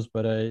radios,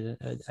 but I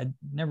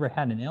never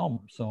had an Elmer,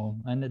 so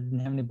I didn't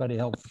have anybody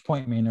help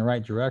point me in the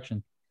right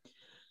direction.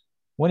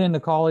 Went into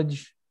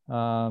college.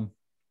 Of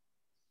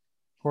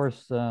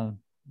course,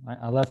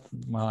 I left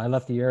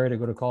the area to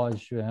go to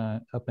college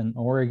up in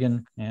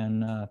Oregon,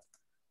 and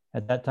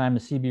at that time the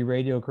CB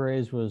radio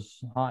craze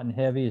was hot and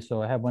heavy,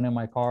 so I had one in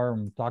my car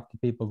and talked to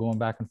people going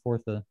back and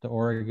forth to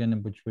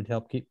Oregon, which would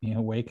help keep me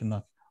awake in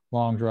the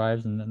long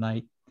drives and the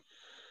night.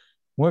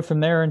 Went from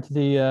there into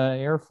the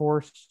Air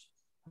Force,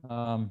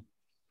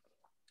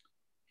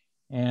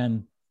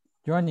 and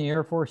joined the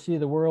Air Force Sea of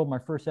the World. My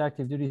first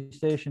active duty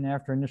station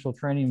after initial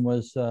training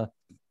was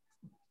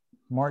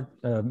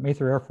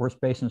Mather Air Force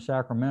Base in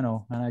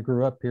Sacramento, and I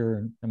grew up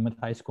here and went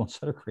to high school in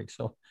Sutter Creek,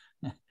 so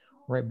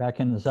right back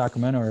in the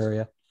Sacramento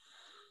area.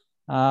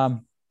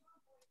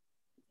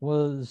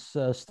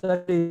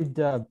 Studied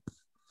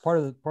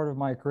part of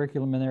my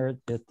curriculum in there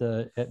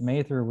at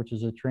Mather, which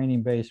is a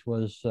training base,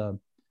 was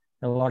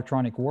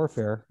electronic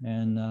warfare,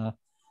 and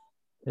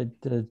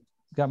it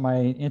got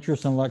my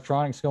interest in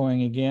electronics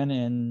going again,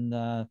 and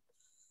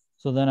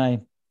so then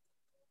I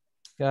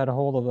got a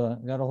hold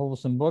of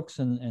some books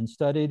and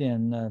studied,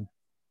 and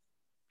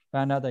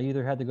found out that I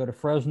either had to go to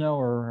Fresno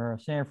or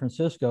San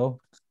Francisco,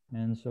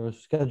 and so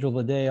scheduled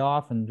a day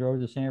off and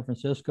drove to San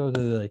Francisco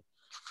to the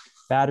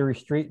Battery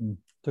Street and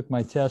took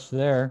my test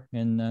there,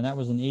 and that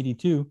was in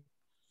 '82.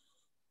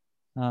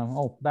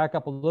 Back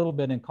up a little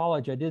bit. In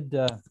college, I did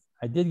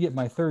get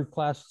my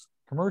third-class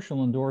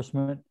commercial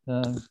endorsement,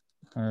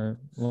 or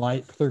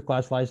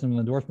third-class license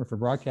endorsement for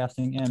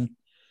broadcasting, and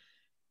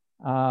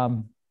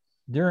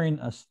during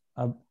a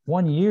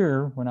 1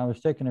 year when I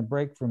was taking a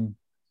break from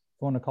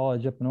going to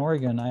college up in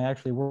Oregon, I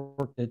actually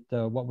worked at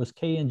what was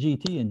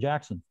KNGT in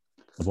Jackson,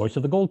 the voice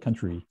of the gold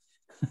country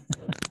at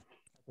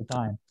the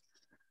time.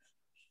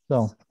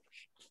 So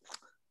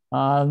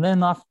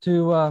then off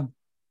to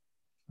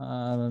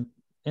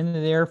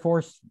into the Air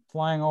Force,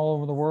 flying all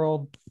over the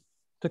world.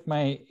 Took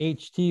my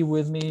HT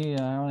with me.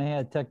 I only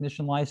had a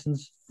technician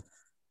license,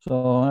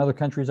 so in other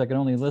countries I could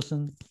only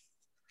listen.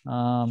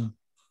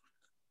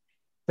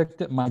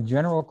 Picked up my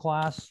general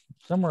class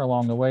somewhere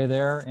along the way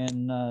there,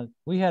 and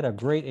we had a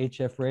great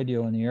HF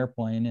radio in the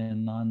airplane,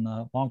 and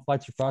on long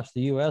flights across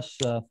the US,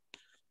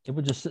 it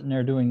was just sitting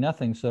there doing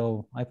nothing.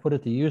 So I put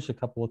it to use a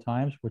couple of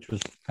times, which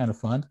was kind of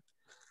fun.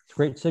 It's a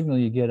great signal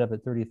you get up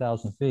at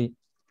 30,000 feet.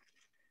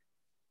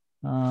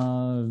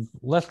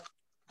 Left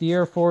the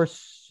Air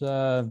Force,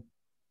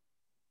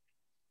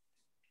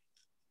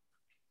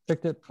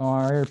 picked up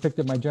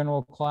my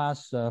general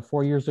class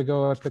 4 years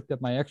ago. I picked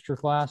up my extra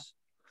class.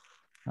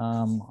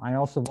 I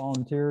also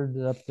volunteered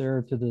up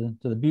there to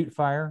the Butte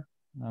Fire.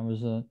 I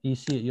was an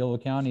EC at Yolo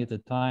County at the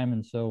time,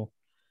 and so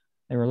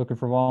they were looking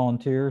for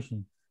volunteers,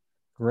 and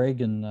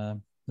Greg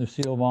and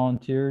Lucille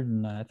volunteered,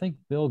 and I think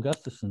Bill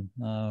Gustafson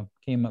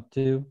came up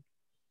too.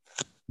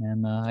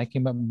 And I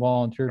came up and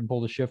volunteered and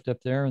pulled a shift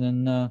up there.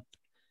 And then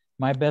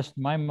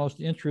my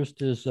most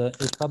interest is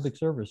public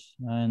service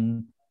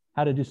and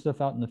how to do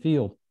stuff out in the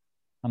field.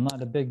 I'm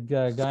not a big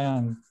guy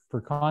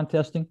for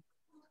contesting,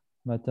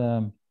 but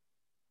I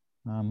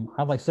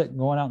like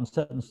going out and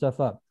setting stuff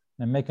up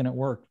and making it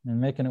work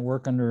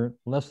under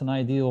less than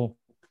ideal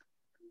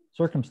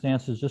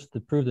circumstances, just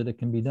to prove that it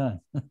can be done.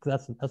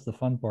 That's the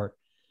fun part.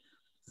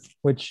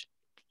 Which,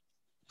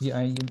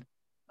 yeah,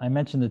 I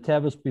mentioned the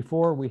Tevis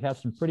before. We have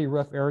some pretty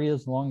rough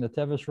areas along the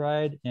Tevis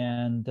ride,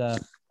 and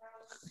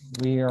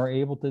we are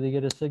able to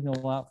get a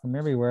signal out from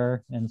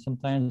everywhere, and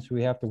sometimes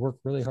we have to work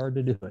really hard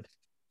to do it.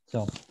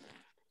 So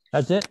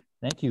that's it.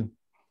 Thank you.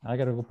 I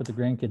got to go put the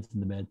grandkids in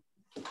the bed.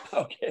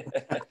 Okay.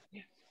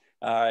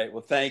 All right.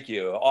 Well, thank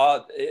you.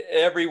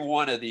 Every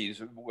one of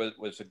these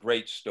was a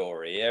great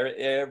story.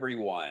 Every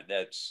one.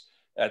 That's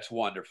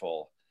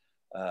wonderful.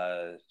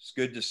 It's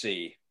good to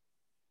see.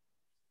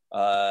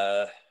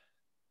 There's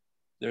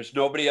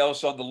nobody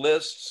else on the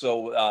list,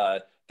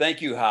 so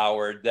thank you,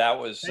 Howard. That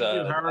was thank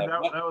you, Howard.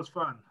 That was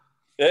fun.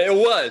 It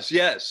was,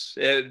 yes,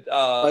 a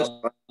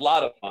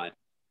lot of fun.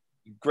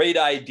 Great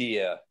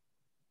idea.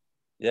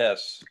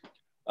 Yes.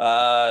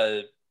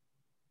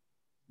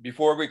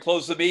 Before we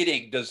close the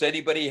meeting, does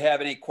anybody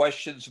have any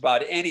questions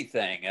about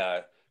anything?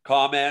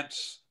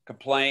 Comments,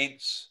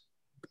 complaints?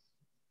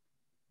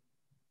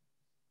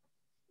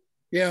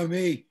 Yeah,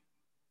 me.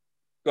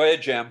 Go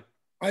ahead, Jim.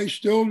 I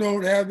still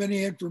don't have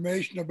any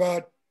information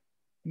about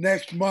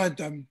next month.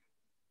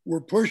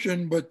 We're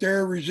pushing, but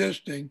they're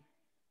resisting.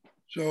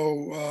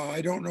 So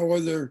I don't know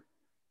whether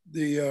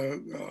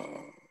the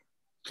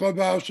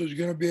clubhouse is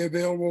going to be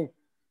available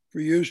for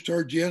use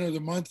towards the end of the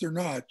month or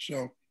not.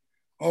 So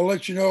I'll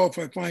let you know if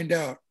I find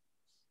out.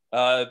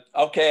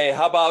 Okay,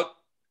 how about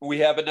we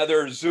have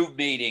another Zoom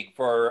meeting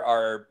for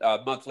our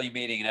monthly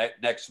meeting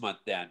next month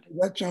then?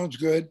 That sounds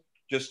good.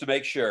 Just to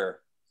make sure.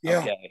 Yeah.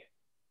 Okay,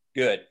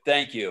 good,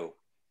 thank you.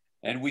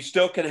 And we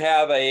still can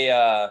have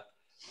a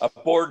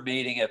board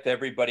meeting if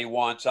everybody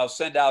wants. I'll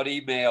send out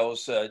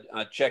emails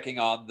checking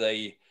on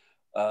the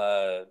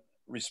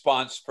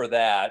response for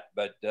that.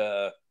 But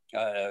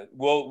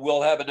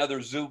we'll have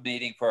another Zoom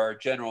meeting for our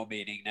general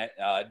meeting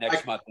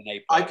next month in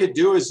April. I could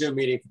do a Zoom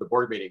meeting for the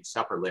board meeting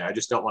separately. I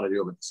just don't want to do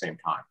them at the same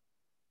time.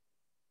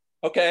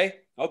 Okay.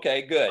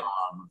 Okay. Good.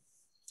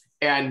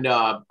 And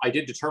I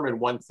did determine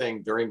one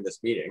thing during this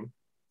meeting,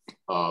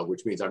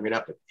 which means I'm going to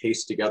have to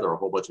paste together a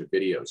whole bunch of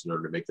videos in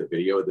order to make the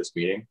video of this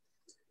meeting.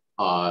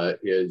 I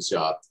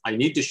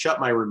need to shut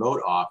my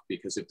remote off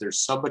because if there's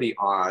somebody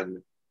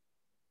on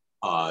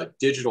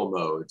digital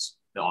modes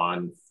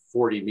on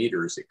 40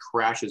 meters, it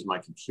crashes my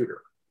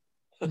computer.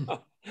 My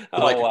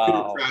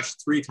computer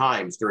crashed 3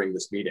 times during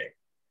this meeting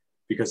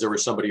because there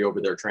was somebody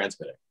over there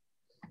transmitting.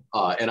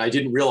 And I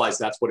didn't realize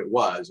that's what it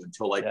was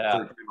until like the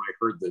third time I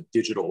heard the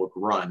digital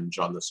grunge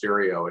on the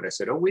stereo. And I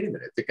said, oh, wait a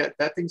minute,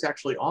 that thing's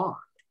actually on.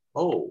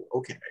 Oh,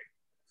 okay.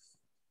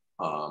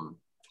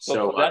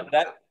 So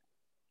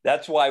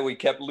that's why we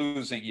kept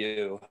losing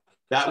you.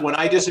 That when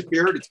I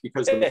disappeared, it's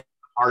because of the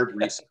hard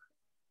reset.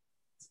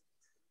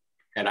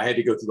 And I had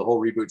to go through the whole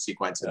reboot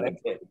sequence and then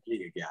start the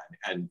meeting again.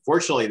 And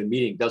fortunately, the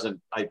meeting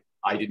doesn't, I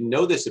didn't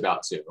know this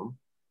about Zoom,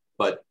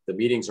 but the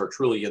meetings are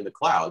truly in the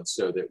cloud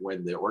so that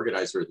when the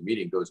organizer of the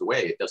meeting goes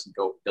away, it doesn't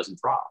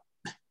drop.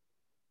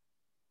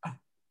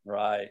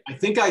 Right. I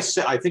think I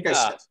set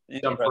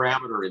some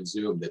parameter in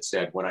Zoom that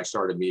said when I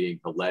start a meeting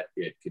to let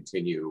it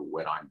continue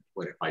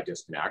if I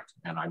disconnect,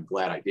 and I'm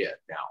glad I did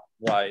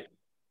now. Right.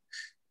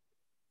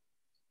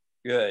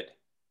 Good.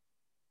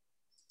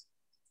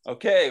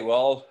 Okay.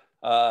 Well,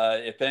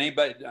 if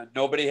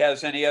nobody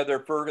has any other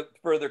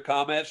further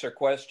comments or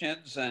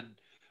questions, and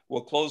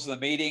we'll close the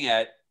meeting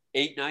at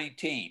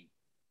 8:19.